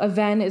 So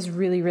Avène is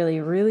really, really,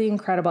 really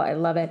incredible. I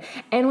love it.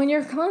 And when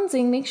you're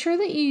cleansing, make sure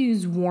that you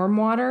use warm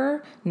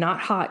water,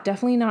 not hot,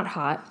 definitely not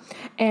hot.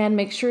 And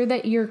make sure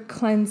that you're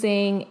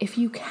cleansing, if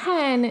you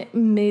can,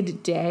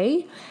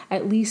 midday,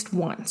 at least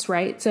once,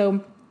 right?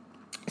 So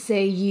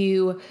say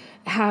you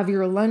have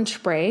your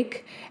lunch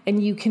break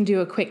and you can do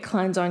a quick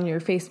cleanse on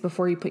your face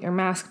before you put your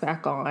mask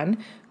back on,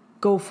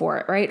 go for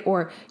it, right?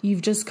 Or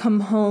you've just come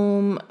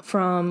home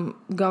from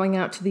going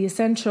out to the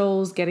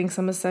essentials, getting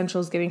some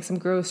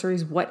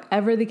groceries,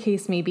 whatever the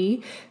case may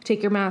be,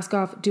 take your mask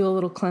off, do a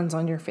little cleanse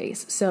on your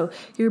face. So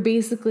you're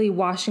basically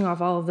washing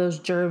off all of those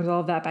germs, all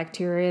of that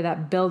bacteria,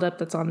 that buildup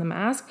that's on the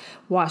mask,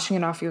 washing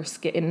it off your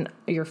skin,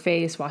 your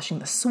face, washing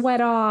the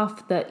sweat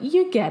off,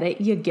 you get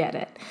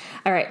it.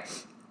 All right.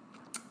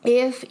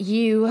 If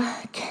you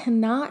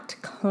cannot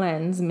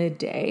cleanse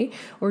midday,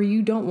 or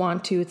you don't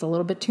want to, it's a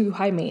little bit too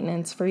high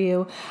maintenance for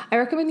you, I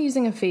recommend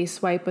using a face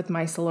wipe with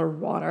micellar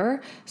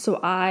water. So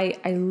I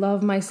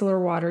love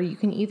micellar water. You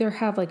can either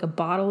have like a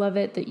bottle of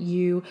it that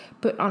you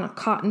put on a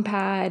cotton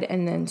pad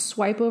and then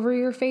swipe over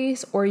your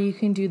face, or you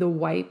can do the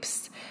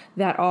wipes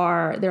they're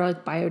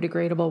like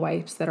biodegradable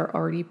wipes that are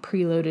already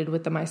preloaded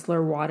with the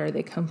micellar water.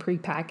 They come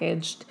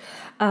prepackaged.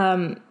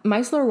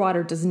 Micellar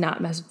water does not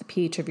mess with the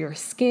pH of your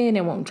skin.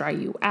 It won't dry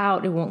you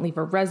out. It won't leave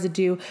a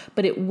residue,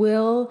 but it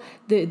will.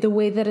 The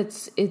way that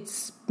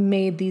it's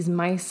made, these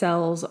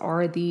micelles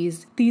are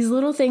these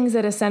little things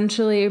that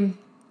essentially,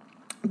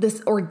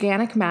 this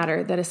organic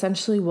matter that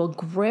essentially will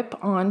grip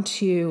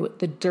onto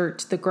the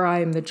dirt, the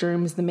grime, the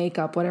germs, the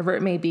makeup, whatever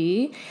it may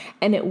be,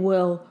 and it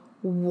will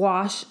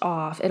wash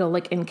off. It'll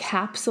like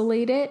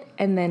encapsulate it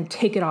and then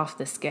take it off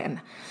the skin.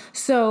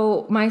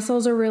 So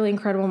micelles are really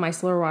incredible.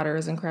 Micellar water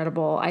is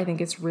incredible. I think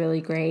it's really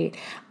great.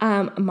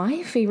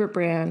 My favorite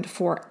brand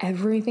for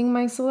everything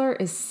micellar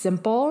is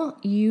Simple.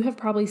 You have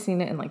probably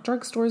seen it in like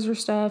drugstores or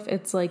stuff.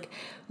 It's like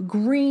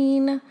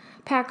green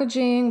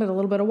packaging with a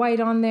little bit of white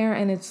on there,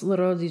 and it's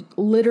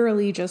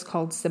literally just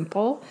called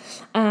Simple.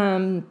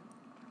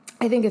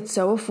 I think it's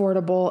so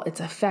affordable,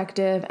 it's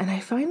effective, and I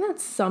find that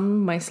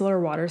some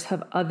micellar waters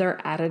have other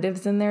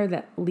additives in there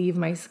that leave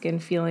my skin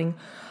feeling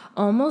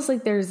almost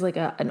like there's like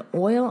an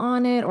oil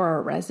on it or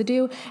a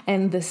residue,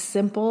 and the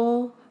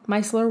Simple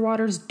micellar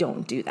waters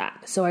don't do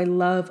that. So I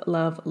love,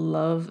 love,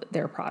 love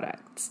their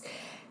products.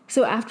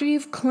 So after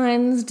you've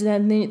cleansed,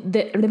 then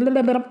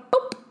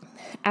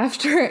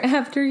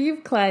after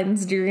you've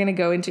cleansed, you're going to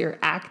go into your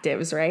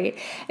actives, right?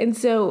 And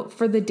so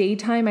for the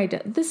daytime,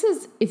 this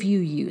is if you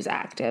use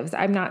actives.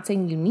 I'm not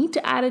saying you need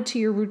to add it to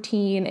your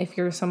routine. If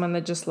you're someone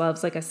that just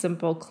loves like a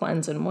simple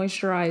cleanse and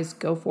moisturize,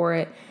 go for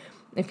it.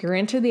 If you're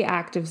into the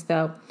actives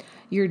though,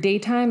 your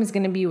daytime is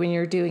going to be when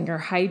you're doing your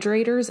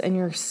hydrators and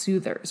your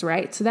soothers,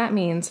 right? So that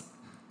means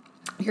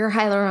your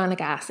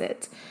hyaluronic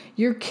acids,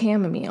 your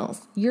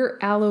chamomiles, your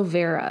aloe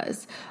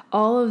veras,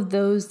 all of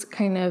those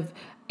kind of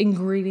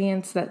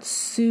ingredients that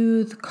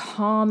soothe,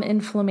 calm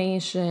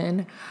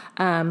inflammation,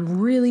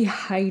 really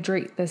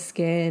hydrate the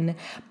skin,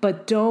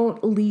 but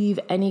don't leave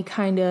any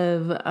kind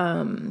of,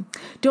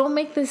 don't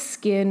make the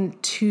skin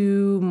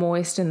too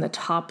moist in the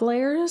top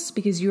layers,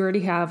 because you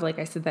already have, like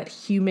I said, that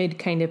humid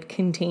kind of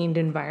contained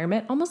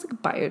environment, almost like a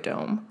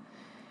biodome.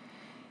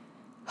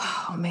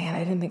 Oh man, I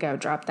didn't think I would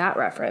drop that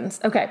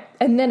reference. Okay.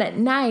 And then at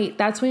night,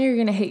 that's when you're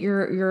going to hit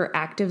your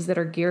actives that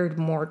are geared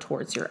more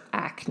towards your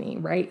acne,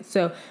 right?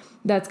 So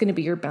that's going to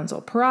be your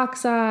benzoyl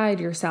peroxide,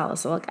 your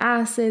salicylic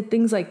acid,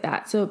 things like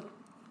that. So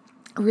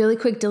really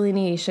quick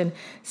delineation,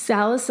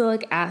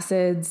 salicylic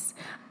acids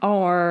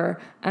are,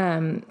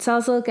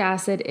 salicylic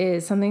acid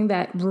is something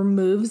that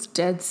removes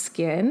dead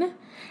skin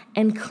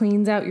and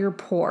cleans out your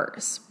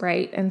pores,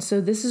 right? And so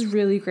this is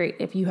really great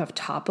if you have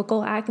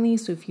topical acne.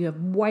 So if you have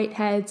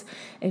whiteheads,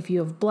 if you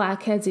have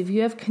blackheads, if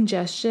you have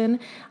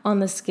congestion on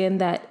the skin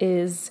that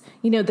is,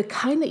 the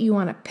kind that you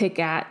want to pick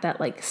at,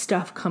 that like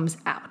stuff comes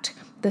out,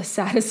 the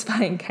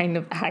satisfying kind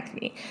of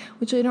acne,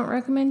 which I don't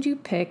recommend you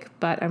pick,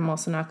 but I'm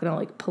also not going to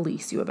like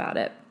police you about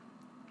it.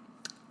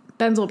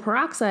 Benzoyl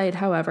peroxide,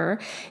 however,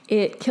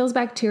 it kills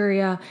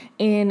bacteria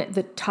in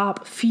the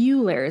top few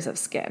layers of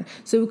skin.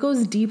 So it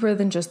goes deeper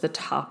than just the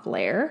top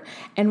layer.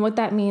 And what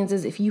that means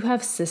is if you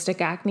have cystic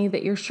acne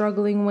that you're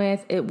struggling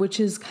with, which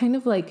is kind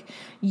of like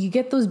you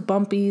get those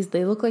bumpies,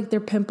 they look like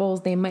they're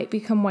pimples, they might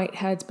become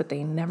whiteheads, but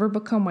they never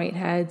become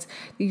whiteheads.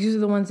 These are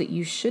the ones that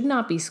you should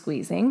not be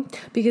squeezing,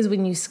 because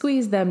when you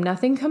squeeze them,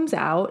 nothing comes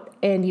out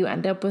and you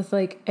end up with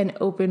like an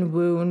open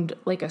wound,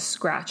 like a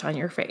scratch on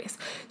your face.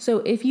 So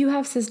if you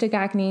have cystic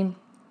acne,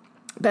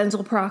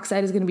 benzoyl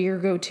peroxide is going to be your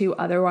go-to,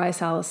 otherwise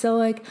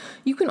salicylic.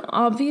 You can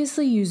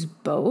obviously use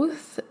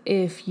both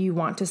if you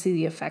want to see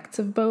the effects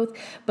of both,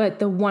 but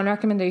the one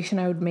recommendation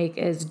I would make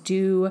is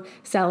do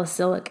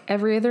salicylic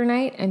every other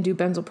night and do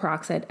benzoyl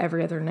peroxide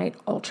every other night,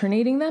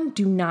 alternating them.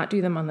 Do not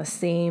do them at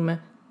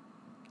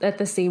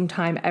the same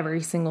time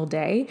every single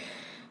day.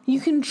 You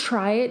can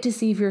try it to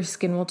see if your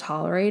skin will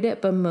tolerate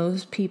it, but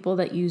most people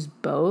that use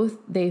both,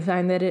 they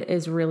find that it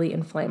is really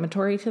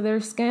inflammatory to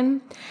their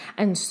skin.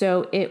 And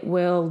so it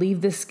will leave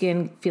the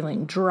skin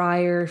feeling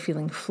drier,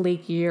 feeling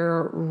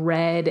flakier,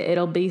 red.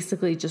 It'll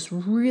basically just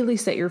really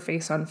set your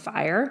face on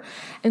fire.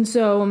 And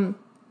so,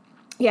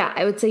 yeah,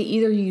 I would say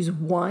either use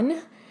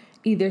one,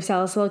 either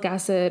salicylic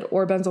acid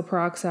or benzoyl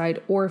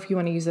peroxide, or if you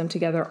want to use them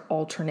together,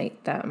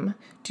 alternate them.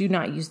 Do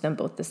not use them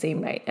both the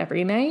same night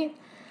every night.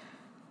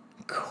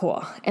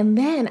 Cool. And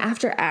then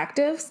after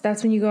actives,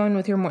 that's when you go in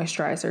with your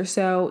moisturizer.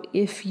 So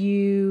if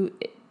you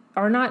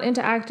are not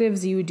into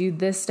actives, you would do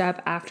this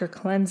step after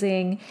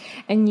cleansing,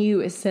 and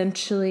you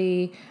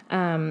essentially,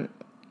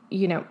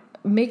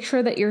 make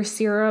sure that your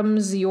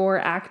serums, your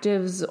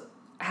actives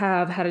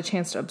have had a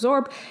chance to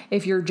absorb.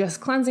 If you're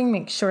just cleansing,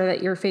 make sure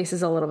that your face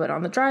is a little bit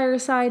on the drier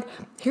side.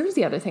 Here's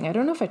the other thing. I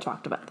don't know if I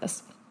talked about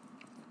this.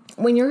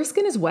 When your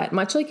skin is wet,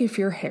 much like if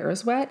your hair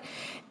is wet,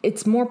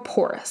 it's more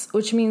porous,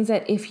 which means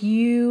that if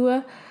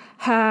you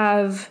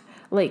have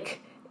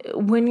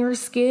when your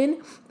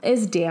skin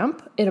is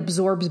damp, it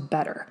absorbs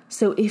better.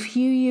 So if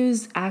you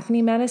use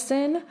acne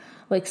medicine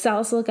like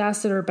salicylic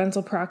acid or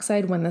benzoyl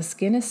peroxide when the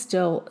skin is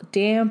still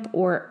damp,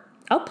 or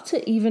up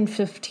to even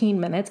 15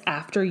 minutes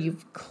after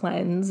you've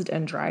cleansed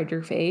and dried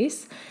your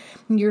face,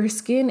 your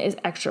skin is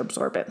extra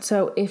absorbent.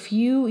 So if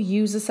you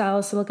use a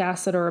salicylic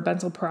acid or a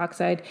benzoyl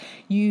peroxide,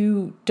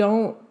 you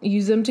don't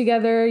use them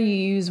together. You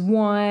use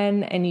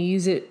one and you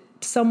use it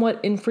somewhat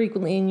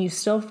infrequently, and you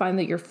still find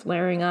that you're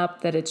flaring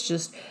up, that it's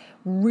just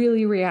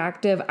really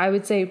reactive. I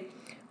would say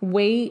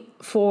wait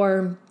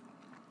for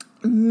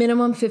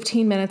minimum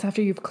 15 minutes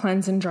after you've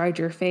cleansed and dried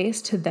your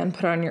face to then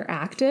put on your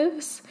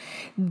actives.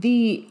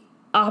 The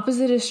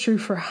Opposite is true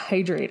for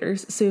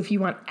hydrators. So if you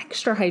want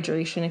extra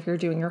hydration, if you're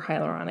doing your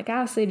hyaluronic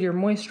acid, your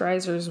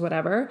moisturizers,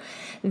 whatever,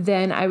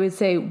 then I would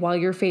say while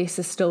your face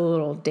is still a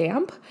little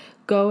damp,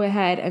 go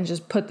ahead and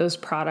just put those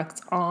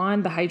products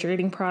on, the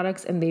hydrating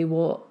products, and they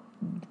will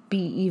be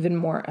even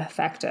more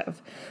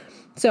effective.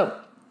 So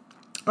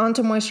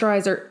onto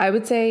moisturizer, I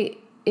would say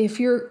if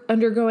you're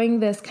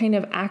undergoing this kind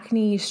of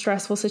acne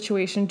stressful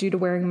situation due to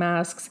wearing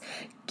masks,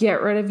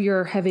 get rid of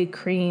your heavy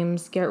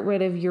creams, get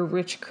rid of your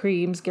rich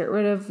creams, get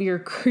rid of your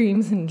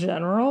creams in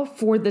general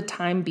for the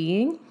time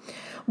being.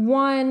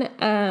 One,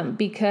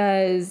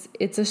 because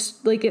it's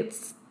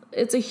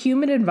a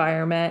humid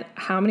environment.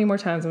 How many more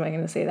times am I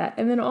going to say that?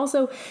 And then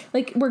also,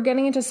 like, we're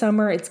getting into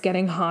summer, it's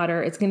getting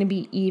hotter. It's going to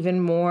be even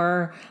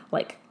more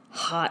like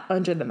hot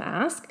under the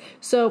mask.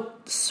 So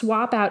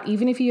swap out,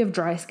 even if you have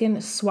dry skin,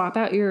 swap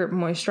out your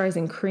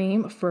moisturizing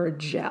cream for a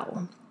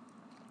gel.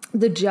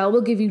 The gel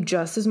will give you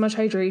just as much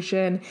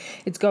hydration.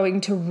 It's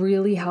going to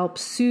really help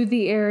soothe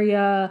the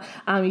area.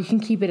 You can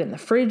keep it in the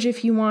fridge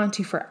if you want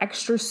to for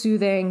extra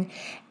soothing,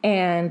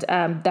 and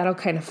that'll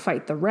kind of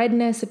fight the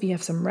redness if you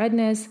have some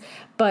redness.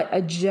 But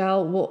a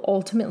gel will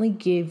ultimately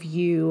give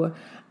you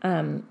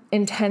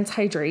intense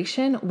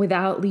hydration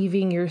without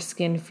leaving your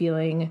skin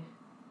feeling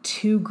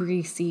too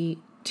greasy,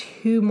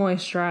 too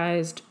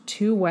moisturized,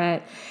 too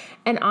wet.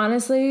 And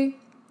honestly,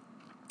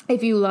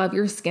 if you love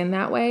your skin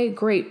that way,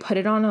 great, put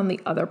it on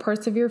the other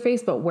parts of your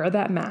face, but where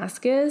that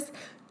mask is,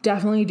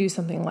 definitely do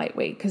something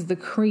lightweight because the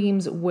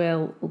creams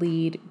will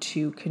lead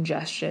to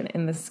congestion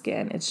in the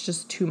skin. It's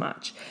just too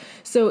much.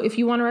 So if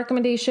you want a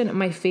recommendation,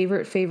 my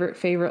favorite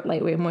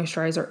lightweight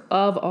moisturizer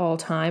of all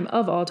time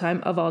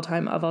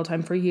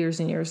for years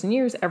and years and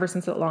years, ever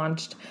since it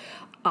launched,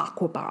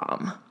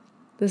 Aquabomb.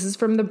 This is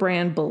from the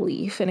brand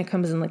Belief, and it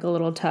comes in like a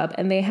little tub,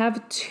 and they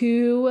have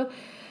two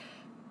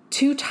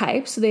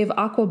types. So they have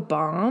Aqua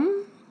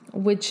Bomb,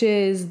 which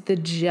is the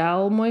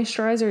gel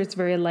moisturizer. It's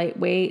very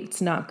lightweight.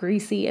 It's not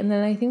greasy. And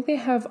then I think they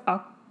have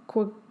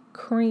Aqua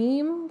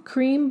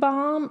Cream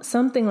Bomb,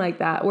 something like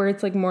that, where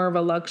it's like more of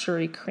a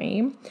luxury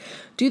cream.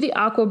 Do the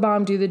Aqua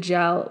Bomb, do the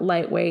gel,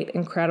 lightweight,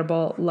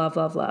 incredible, love.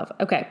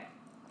 Okay.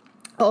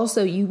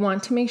 Also, you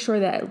want to make sure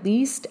that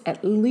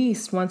at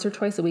least once or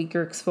twice a week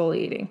you're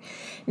exfoliating.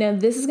 Now,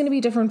 this is going to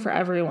be different for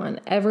everyone.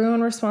 Everyone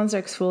responds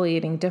to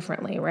exfoliating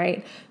differently,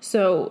 right?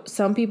 So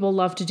some people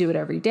love to do it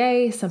every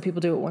day. Some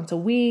people do it once a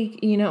week.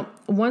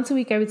 Once a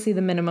week, I would say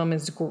the minimum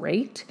is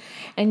great.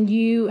 And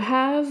you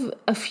have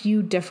a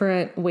few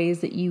different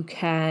ways that you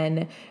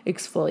can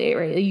exfoliate,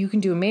 right? You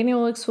can do a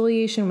manual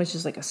exfoliation, which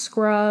is like a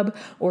scrub,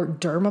 or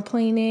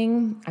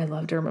dermaplaning. I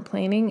love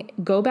dermaplaning.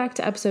 Go back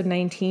to episode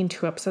 19,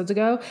 2 episodes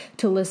ago,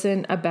 to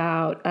listen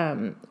about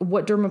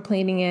what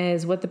dermaplaning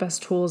is, what the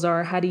best tools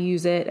are, how to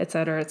use it, et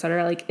cetera, et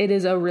cetera. Like, it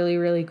is a really,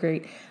 really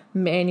great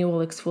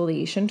manual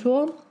exfoliation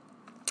tool.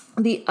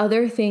 The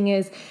other thing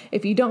is,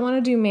 if you don't want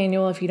to do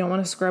manual, if you don't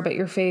want to scrub at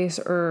your face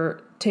or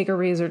take a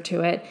razor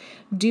to it,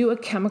 do a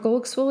chemical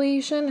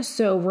exfoliation.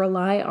 So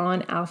rely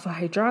on alpha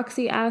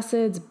hydroxy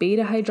acids,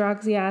 beta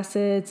hydroxy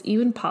acids,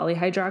 even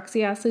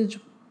polyhydroxy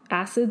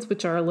acids,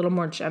 which are a little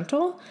more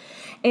gentle.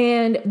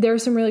 And there are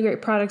some really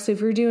great products. So if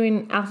you're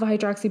doing alpha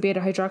hydroxy, beta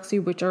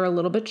hydroxy, which are a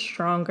little bit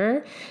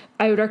stronger,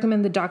 I would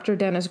recommend the Dr.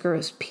 Dennis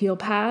Gross peel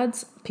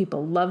pads.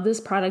 People love this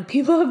product.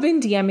 People have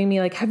been DMing me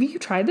like, have you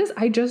tried this?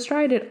 I just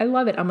tried it. I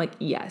love it. I'm like,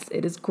 yes,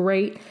 it is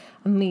great.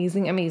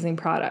 Amazing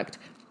product.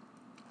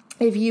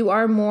 If you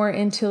are more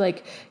into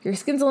like your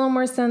skin's a little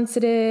more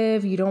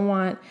sensitive, you don't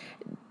want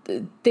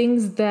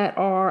things that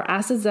are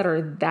acids that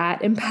are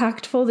that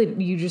impactful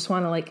that you just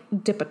want to like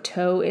dip a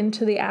toe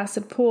into the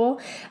acid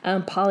pool.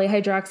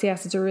 Polyhydroxy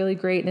acids are really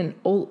great. And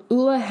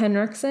Ulla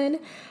Henriksen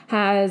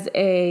has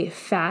a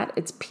fat,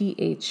 it's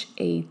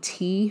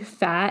PHAT,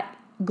 fat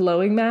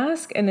glowing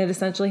mask, and it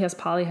essentially has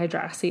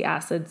polyhydroxy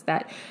acids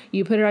that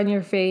you put it on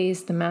your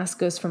face, the mask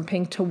goes from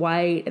pink to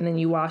white, and then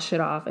you wash it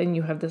off and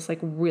you have this like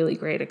really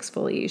great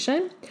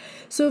exfoliation.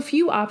 So a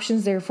few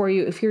options there for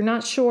you. If you're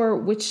not sure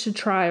which to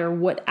try or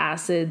what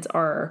acids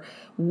are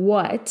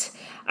what,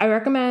 I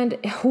recommend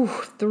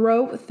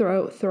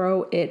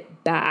throw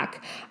it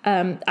back.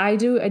 I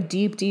do a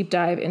deep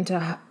dive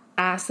into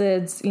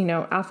acids,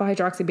 alpha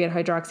hydroxy, beta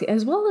hydroxy,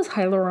 as well as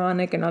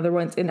hyaluronic and other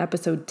ones in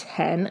episode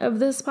 10 of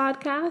this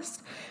podcast.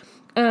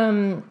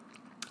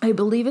 I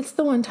believe it's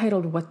the one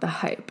titled What the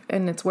Hype,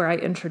 and it's where I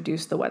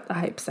introduced the What the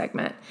Hype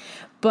segment.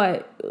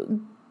 But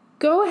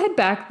go ahead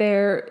back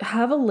there,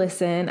 have a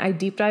listen. I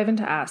deep dive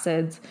into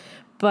acids.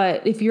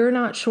 But if you're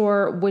not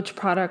sure which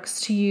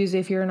products to use,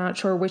 if you're not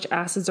sure which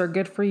acids are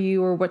good for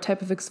you or what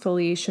type of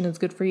exfoliation is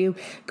good for you,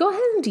 go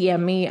ahead and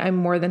DM me. I'm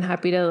more than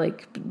happy to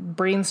like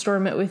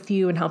brainstorm it with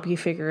you and help you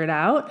figure it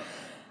out.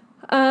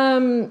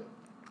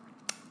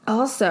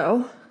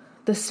 Also,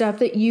 the step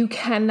that you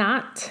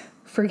cannot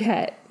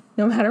forget,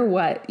 no matter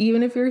what,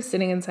 even if you're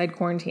sitting inside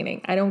quarantining,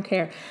 I don't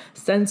care.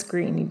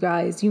 Sunscreen, you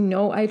guys.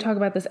 I talk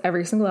about this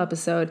every single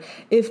episode.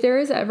 If there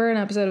is ever an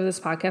episode of this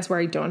podcast where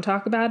I don't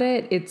talk about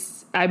it,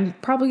 I'm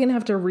probably going to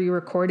have to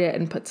re-record it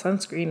and put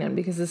sunscreen in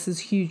because this is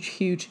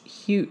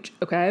huge,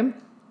 okay?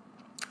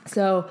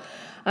 So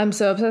I'm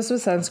so obsessed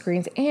with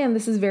sunscreens, and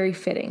this is very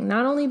fitting.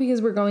 Not only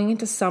because we're going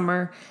into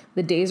summer,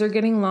 the days are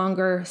getting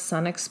longer,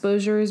 sun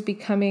exposure is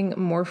becoming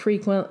more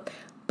frequent,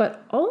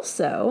 but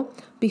also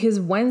because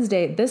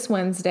this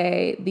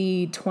Wednesday,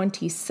 the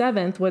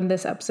 27th, when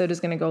this episode is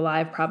going to go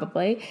live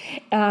probably,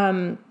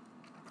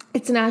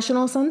 it's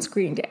National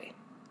Sunscreen Day.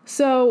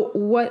 So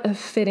what a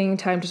fitting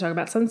time to talk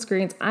about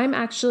sunscreens. I'm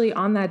actually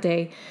on that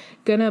day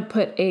gonna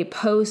put a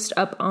post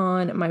up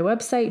on my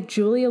website,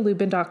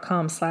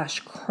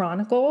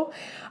 julialubin.com/chronicle,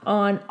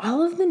 on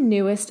all of the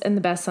newest and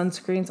the best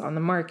sunscreens on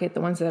the market,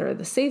 the ones that are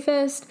the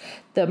safest,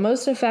 the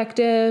most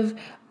effective,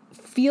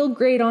 feel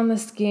great on the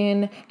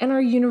skin, and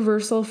are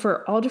universal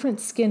for all different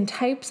skin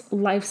types,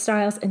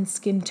 lifestyles, and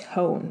skin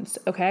tones,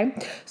 okay?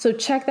 So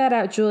check that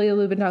out,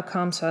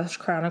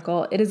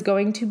 julialubin.com/chronicle. It is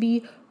going to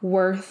be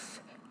worth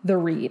the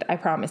read, I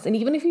promise. And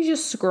even if you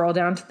just scroll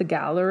down to the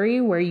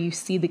gallery where you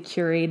see the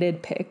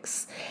curated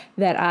pics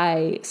that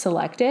I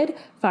selected,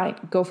 fine,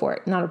 go for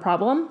it. Not a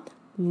problem.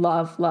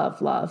 Love, love,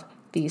 love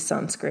these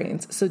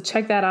sunscreens. So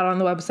check that out on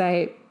the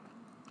website.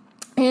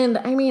 And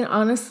I mean,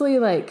 honestly,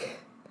 like,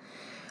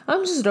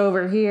 I'm just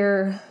over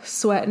here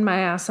sweating my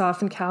ass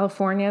off in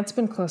California. It's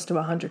been close to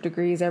 100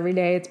 degrees every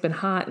day. It's been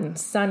hot and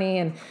sunny,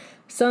 and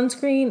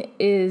sunscreen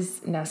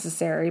is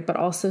necessary, but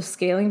also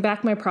scaling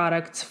back my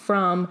products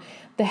from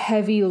the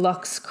heavy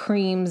luxe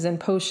creams and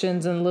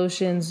potions and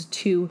lotions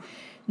to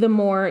the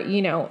more,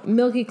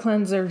 milky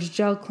cleansers,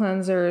 gel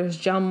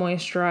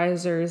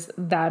moisturizers.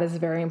 That is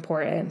very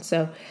important.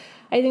 So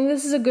I think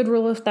this is a good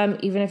rule of thumb,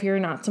 even if you're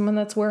not someone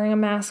that's wearing a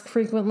mask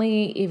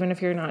frequently, even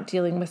if you're not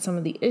dealing with some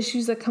of the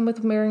issues that come with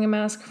wearing a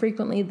mask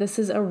frequently. This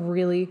is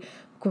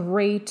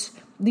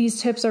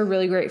these tips are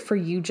really great for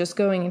you just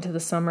going into the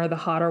summer, the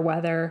hotter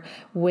weather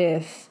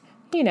with,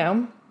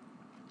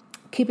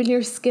 keeping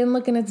your skin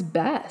looking its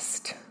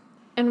best.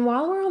 And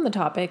while we're on the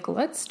topic,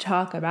 let's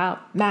talk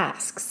about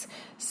masks.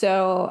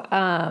 So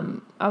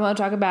I'm going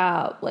to talk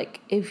about,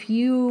 if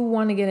you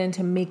want to get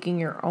into making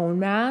your own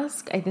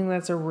mask, I think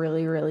that's a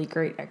really, really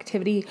great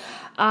activity.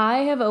 I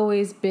have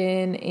always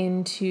been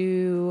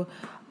into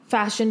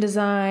fashion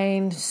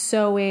design,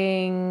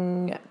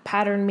 sewing,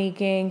 pattern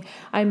making.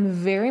 I'm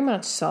very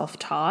much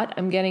self-taught.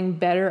 I'm getting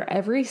better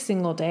every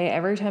single day,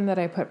 every time that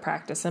I put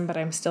practice in, but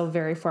I'm still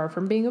very far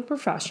from being a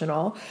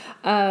professional.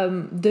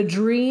 The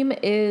dream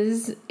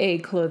is a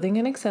clothing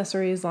and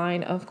accessories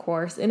line, of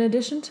course, in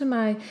addition to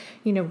my,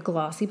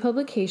 glossy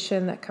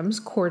publication that comes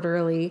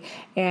quarterly,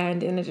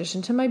 and in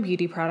addition to my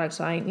beauty product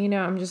line.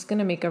 I'm just going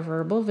to make a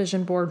verbal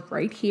vision board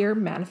right here,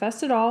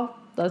 manifest it all.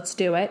 Let's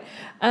do it.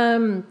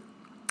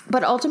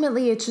 But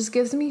ultimately, it just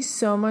gives me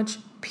so much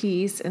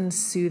peace and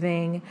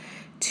soothing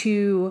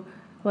to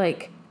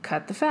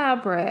cut the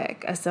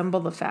fabric, assemble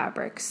the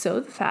fabric,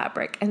 sew the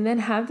fabric, and then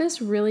have this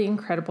really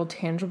incredible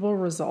tangible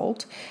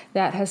result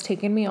that has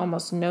taken me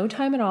almost no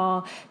time at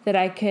all, that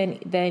I can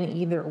then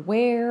either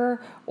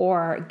wear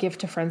or give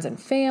to friends and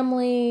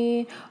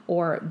family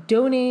or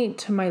donate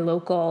to my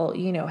local,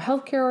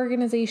 healthcare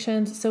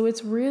organizations. So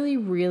it's really,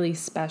 really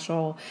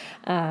special.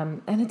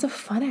 And it's a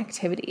fun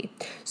activity.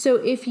 So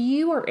if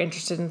you are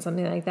interested in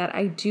something like that,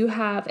 I do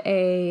have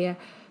a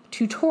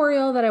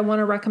tutorial that I want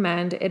to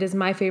recommend. It is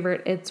my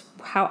favorite. It's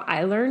how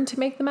I learned to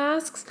make the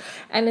masks,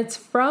 and it's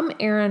from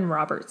Erin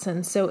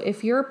Robertson. So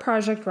if you're a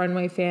Project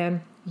Runway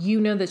fan,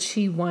 you know that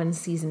she won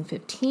season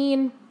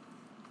 15.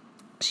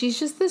 She's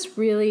just this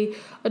really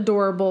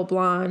adorable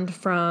blonde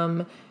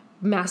from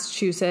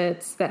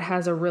Massachusetts that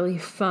has a really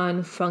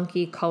fun,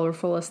 funky,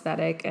 colorful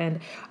aesthetic. And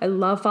I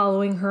love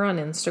following her on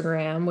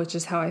Instagram, which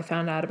is how I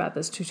found out about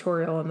this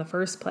tutorial in the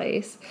first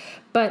place.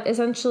 But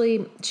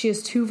essentially, she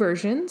has two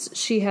versions.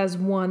 She has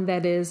one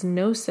that is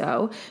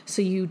no-sew,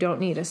 so you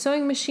don't need a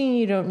sewing machine,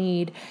 you don't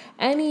need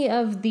any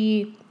of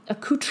the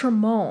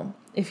accoutrement,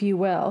 if you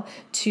will,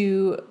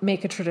 to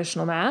make a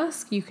traditional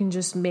mask. You can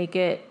just make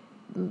it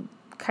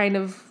kind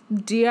of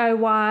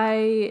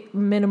DIY,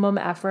 minimum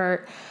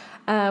effort.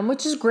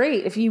 Which is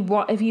great. If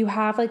you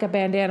have a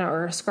bandana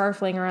or a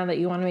scarf laying around that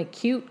you want to make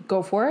cute,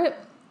 go for it.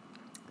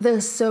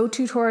 The sew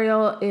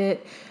tutorial,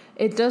 it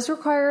does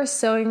require a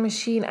sewing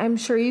machine. I'm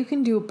sure you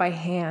can do it by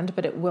hand,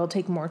 but it will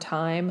take more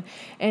time.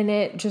 And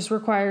it just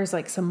requires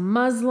some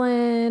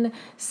muslin,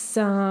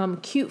 some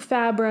cute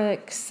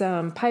fabric,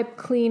 some pipe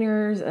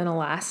cleaners, and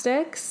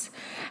elastics.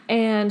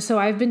 And so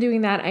I've been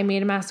doing that. I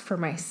made a mask for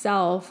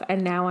myself,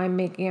 and now I'm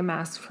making a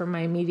mask for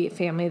my immediate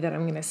family that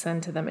I'm going to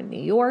send to them in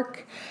New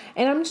York.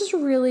 And I'm just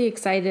really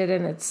excited,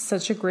 and it's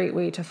such a great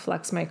way to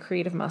flex my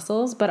creative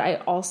muscles. But I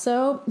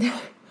also,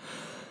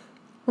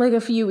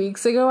 a few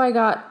weeks ago, I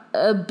got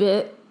a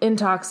bit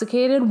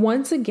intoxicated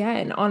once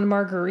again on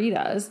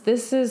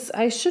margaritas.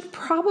 I should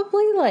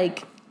probably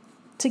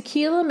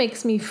tequila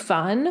makes me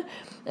fun.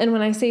 And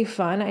when I say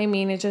fun, I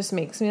mean, it just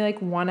makes me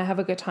want to have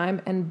a good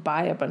time and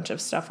buy a bunch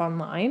of stuff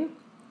online.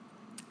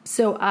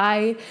 So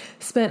I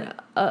spent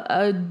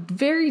a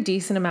very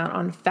decent amount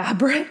on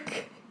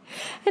fabric.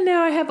 And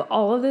now I have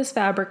all of this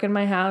fabric in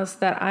my house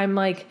that I'm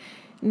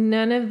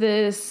none of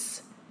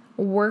this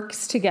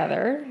works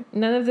together.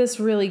 None of this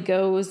really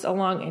goes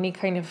along any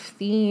kind of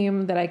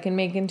theme that I can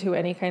make into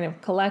any kind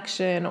of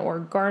collection or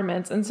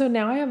garments. And so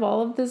now I have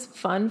all of this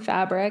fun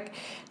fabric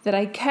that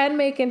I can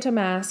make into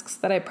masks,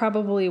 that I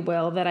probably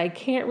will, that I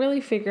can't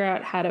really figure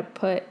out how to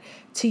put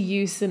to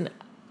use in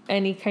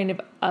any kind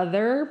of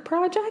other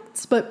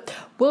projects, but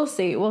we'll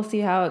see. We'll see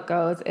how it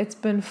goes. It's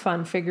been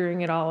fun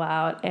figuring it all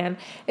out, and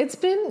it's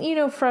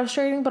been,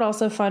 frustrating, but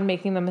also fun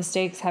making the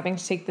mistakes, having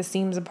to take the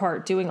seams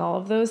apart, doing all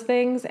of those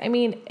things. I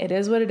mean, it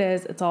is what it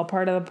is. It's all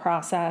part of the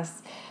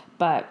process,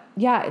 but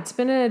yeah, it's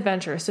been an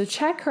adventure. So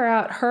check her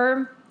out.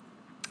 Her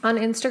on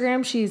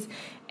Instagram, she's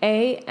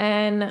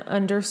AN_ERIN.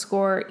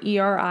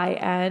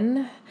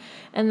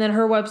 And then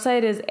her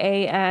website is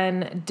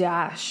an-erin.com.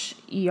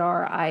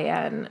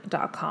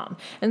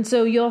 And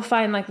so you'll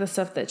find like the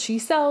stuff that she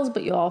sells,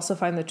 but you'll also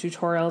find the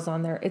tutorials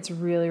on there. It's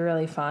really,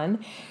 really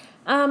fun.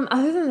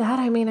 Other than that,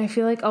 I mean, I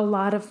feel like a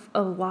lot of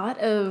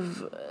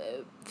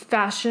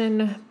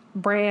fashion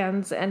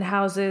brands and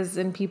houses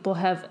and people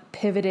have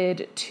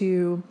pivoted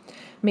to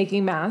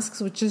making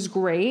masks, which is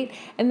great.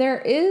 And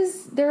there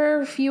are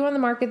a few on the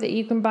market that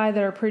you can buy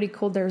that are pretty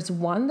cool. There's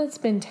one that's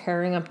been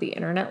tearing up the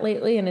internet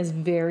lately and is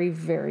very,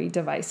 very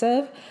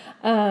divisive.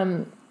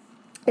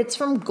 It's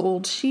from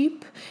Gold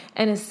Sheep,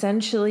 and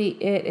essentially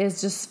it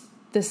is just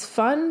this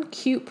fun,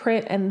 cute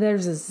print, and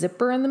there's a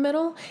zipper in the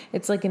middle.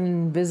 It's like an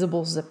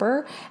invisible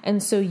zipper,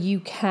 and so you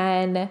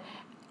can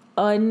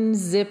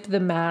unzip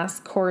the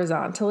mask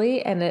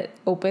horizontally and it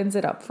opens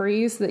it up for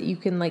you so that you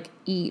can like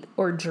eat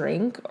or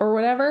drink or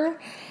whatever.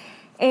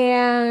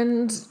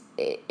 And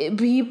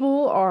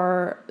people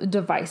are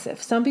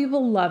divisive. Some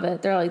people love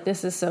it. They're like,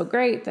 this is so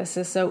great. This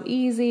is so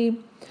easy.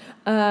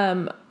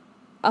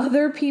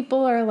 Other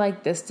people are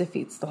like, this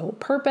defeats the whole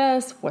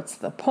purpose. What's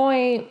the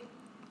point?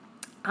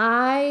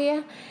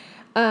 I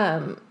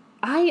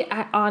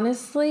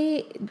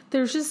honestly,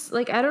 there's just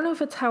like, I don't know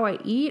if it's how I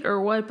eat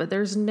or what, but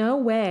there's no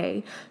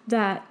way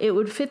that it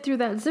would fit through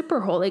that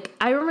zipper hole. Like,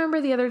 I remember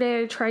the other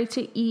day I tried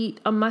to eat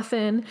a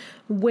muffin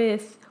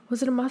with,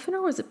 was it a muffin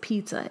or was it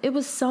pizza? It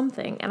was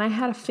something. And I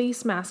had a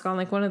face mask on,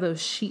 like one of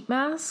those sheet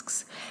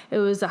masks. It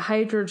was a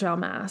hydrogel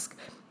mask.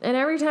 And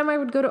every time I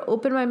would go to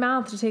open my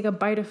mouth to take a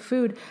bite of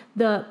food,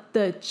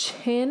 the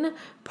chin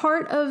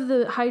part of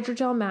the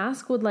hydrogel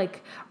mask would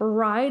like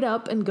ride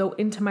up and go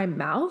into my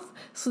mouth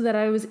so that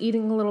I was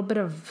eating a little bit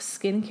of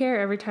skincare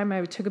every time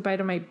I took a bite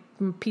of my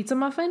pizza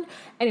muffin.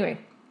 Anyway,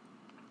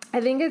 I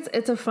think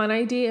it's a fun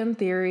idea in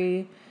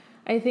theory.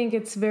 I think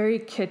it's very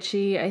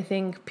kitschy. I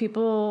think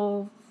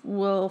people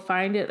will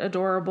find it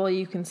adorable.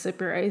 You can sip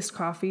your iced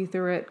coffee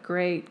through it.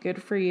 Great.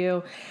 Good for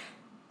you.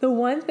 The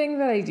one thing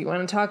that I do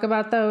want to talk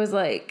about, though, is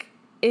like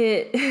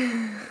I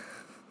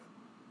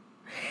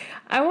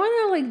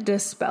want to like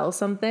dispel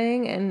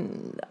something,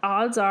 and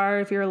odds are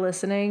if you're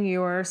listening,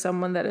 you are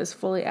someone that is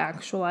fully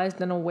actualized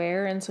and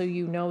aware, and so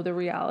you know the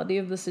reality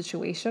of the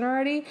situation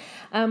already.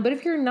 But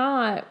if you're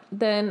not,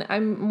 then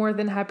I'm more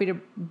than happy to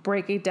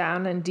break it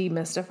down and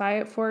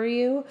demystify it for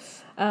you,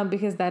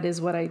 because that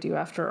is what I do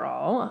after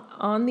all.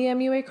 On the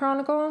MUA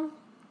Chronicle,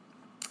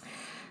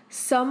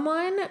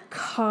 someone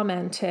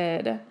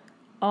commented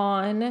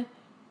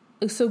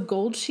so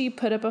Gold Sheep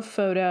put up a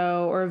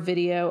photo or a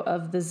video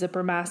of the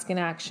zipper mask in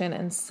action,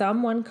 and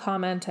someone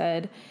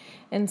commented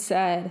and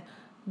said,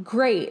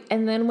 great.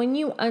 And then when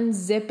you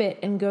unzip it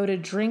and go to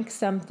drink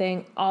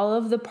something, all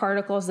of the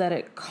particles that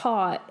it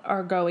caught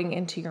are going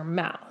into your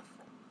mouth.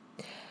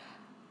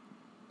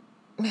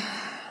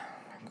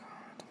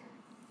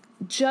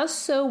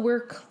 Just so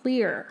we're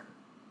clear,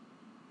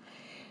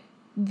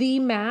 the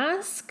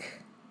masks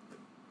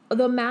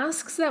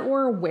that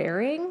we're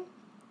wearing,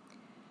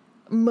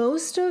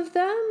 most of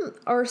them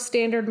are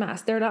standard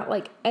masks. They're not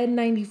like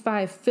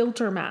N95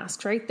 filter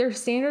masks, right? They're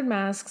standard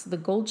masks. The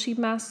Gold Sheep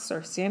masks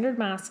are standard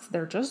masks.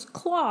 They're just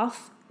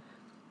cloth.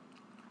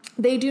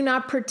 They do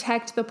not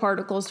protect the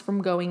particles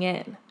from going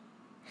in.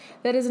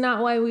 That is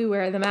not why we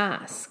wear the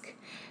mask.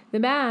 The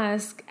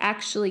mask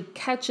actually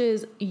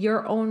catches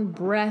your own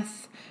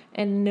breath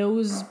and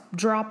nose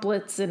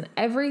droplets and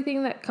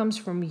everything that comes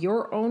from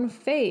your own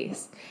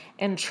face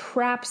and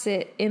traps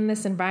it in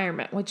this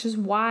environment, which is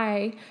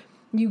why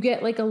you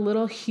get like a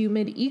little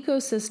humid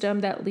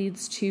ecosystem that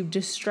leads to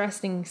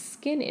distressing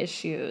skin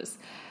issues,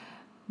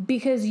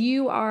 because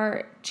you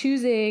are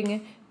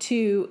choosing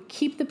to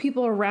keep the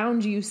people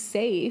around you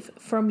safe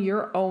from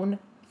your own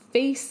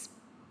face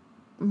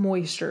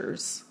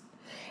moistures.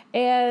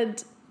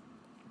 And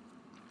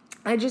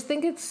I just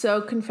think it's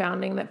so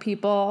confounding that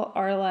people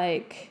are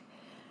like,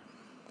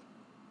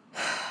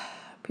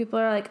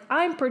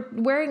 I'm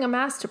wearing a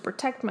mask to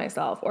protect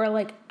myself, or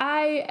like,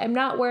 I am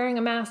not wearing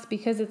a mask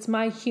because it's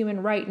my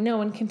human right. No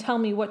one can tell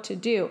me what to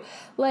do.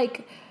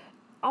 Like,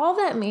 all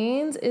that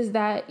means is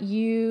that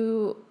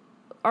you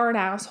are an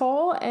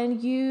asshole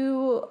and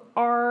you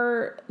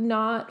are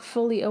not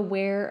fully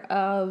aware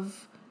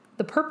of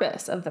the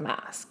purpose of the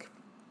mask.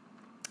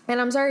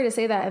 And I'm sorry to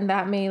say that, and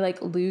that may like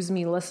lose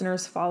me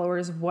listeners,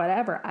 followers,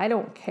 whatever. I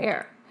don't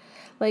care.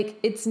 Like,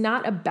 it's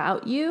not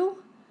about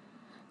you.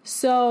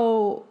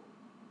 So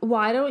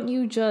why don't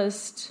you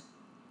just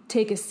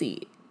take a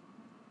seat?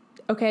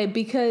 Okay,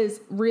 because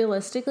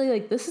realistically,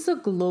 like, this is a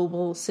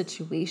global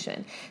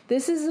situation.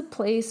 This is a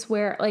place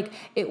where, like,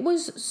 it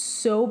was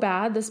so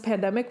bad, this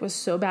pandemic was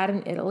so bad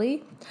in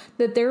Italy,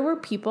 that there were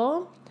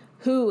people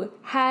who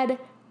had,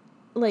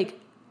 like,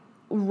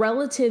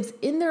 relatives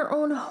in their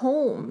own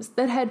homes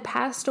that had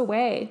passed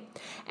away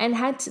and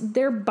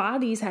their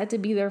bodies had to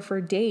be there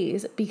for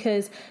days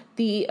because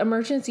the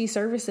emergency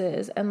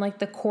services and, like,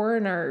 the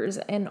coroners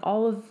and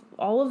all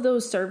of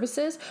those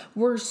services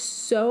were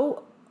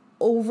so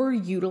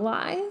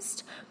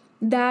overutilized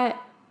that,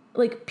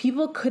 like,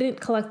 people couldn't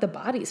collect the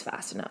bodies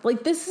fast enough.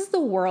 Like, this is the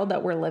world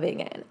that we're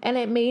living in, and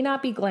it may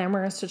not be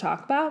glamorous to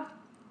talk about,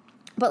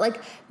 but, like,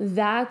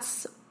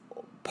 that's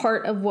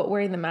part of what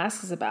wearing the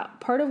mask is about.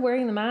 Part of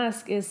wearing the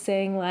mask is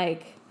saying,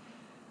 like,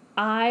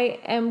 I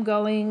am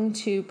going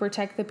to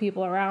protect the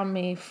people around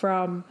me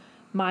from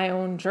my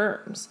own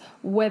germs,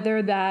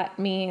 whether that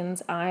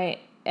means I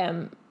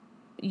am,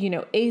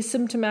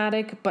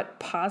 asymptomatic but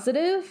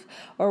positive,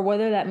 or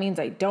whether that means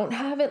I don't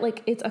have it.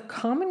 Like, it's a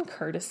common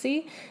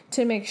courtesy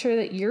to make sure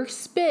that your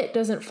spit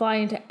doesn't fly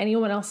into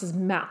anyone else's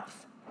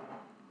mouth.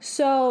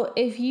 So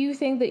if you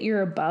think that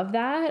you're above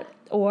that,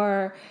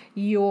 or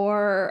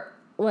you're,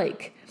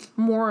 like,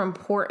 more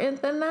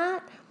important than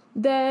that,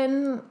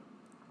 then,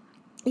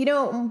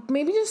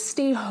 maybe just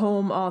stay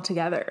home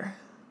altogether.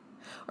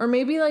 Or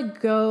maybe,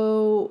 like,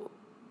 go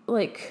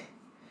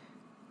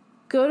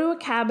to a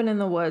cabin in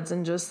the woods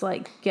and just,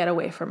 like, get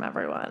away from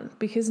everyone,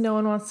 because no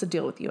one wants to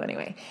deal with you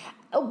anyway.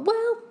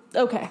 Well,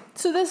 okay.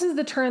 So this is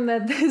the turn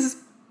that this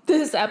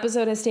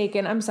episode has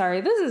taken. I'm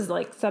sorry. This is,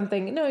 like,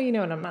 something, no,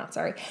 and I'm not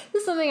sorry.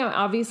 This is something I'm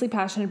obviously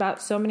passionate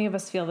about. So many of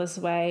us feel this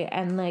way,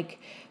 and, like,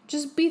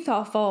 just be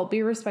thoughtful,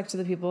 be respectful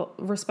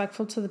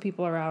to the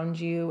people around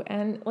you,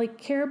 and, like,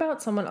 care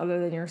about someone other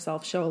than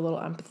yourself. Show a little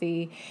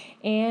empathy.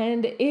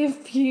 And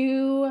if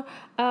you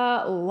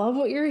love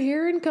what you're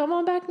hearing, come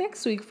on back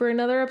next week for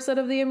another episode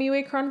of the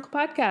MUA Chronicle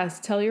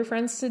podcast. Tell your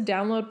friends to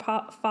download,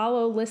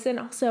 follow, listen.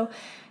 Also,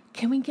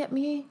 can we get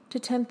me to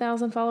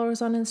 10,000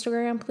 followers on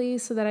Instagram,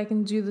 please, so that I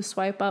can do the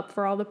swipe up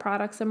for all the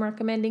products I'm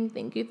recommending?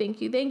 Thank you.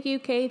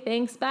 Okay,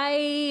 thanks.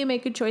 Bye.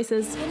 Make good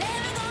choices.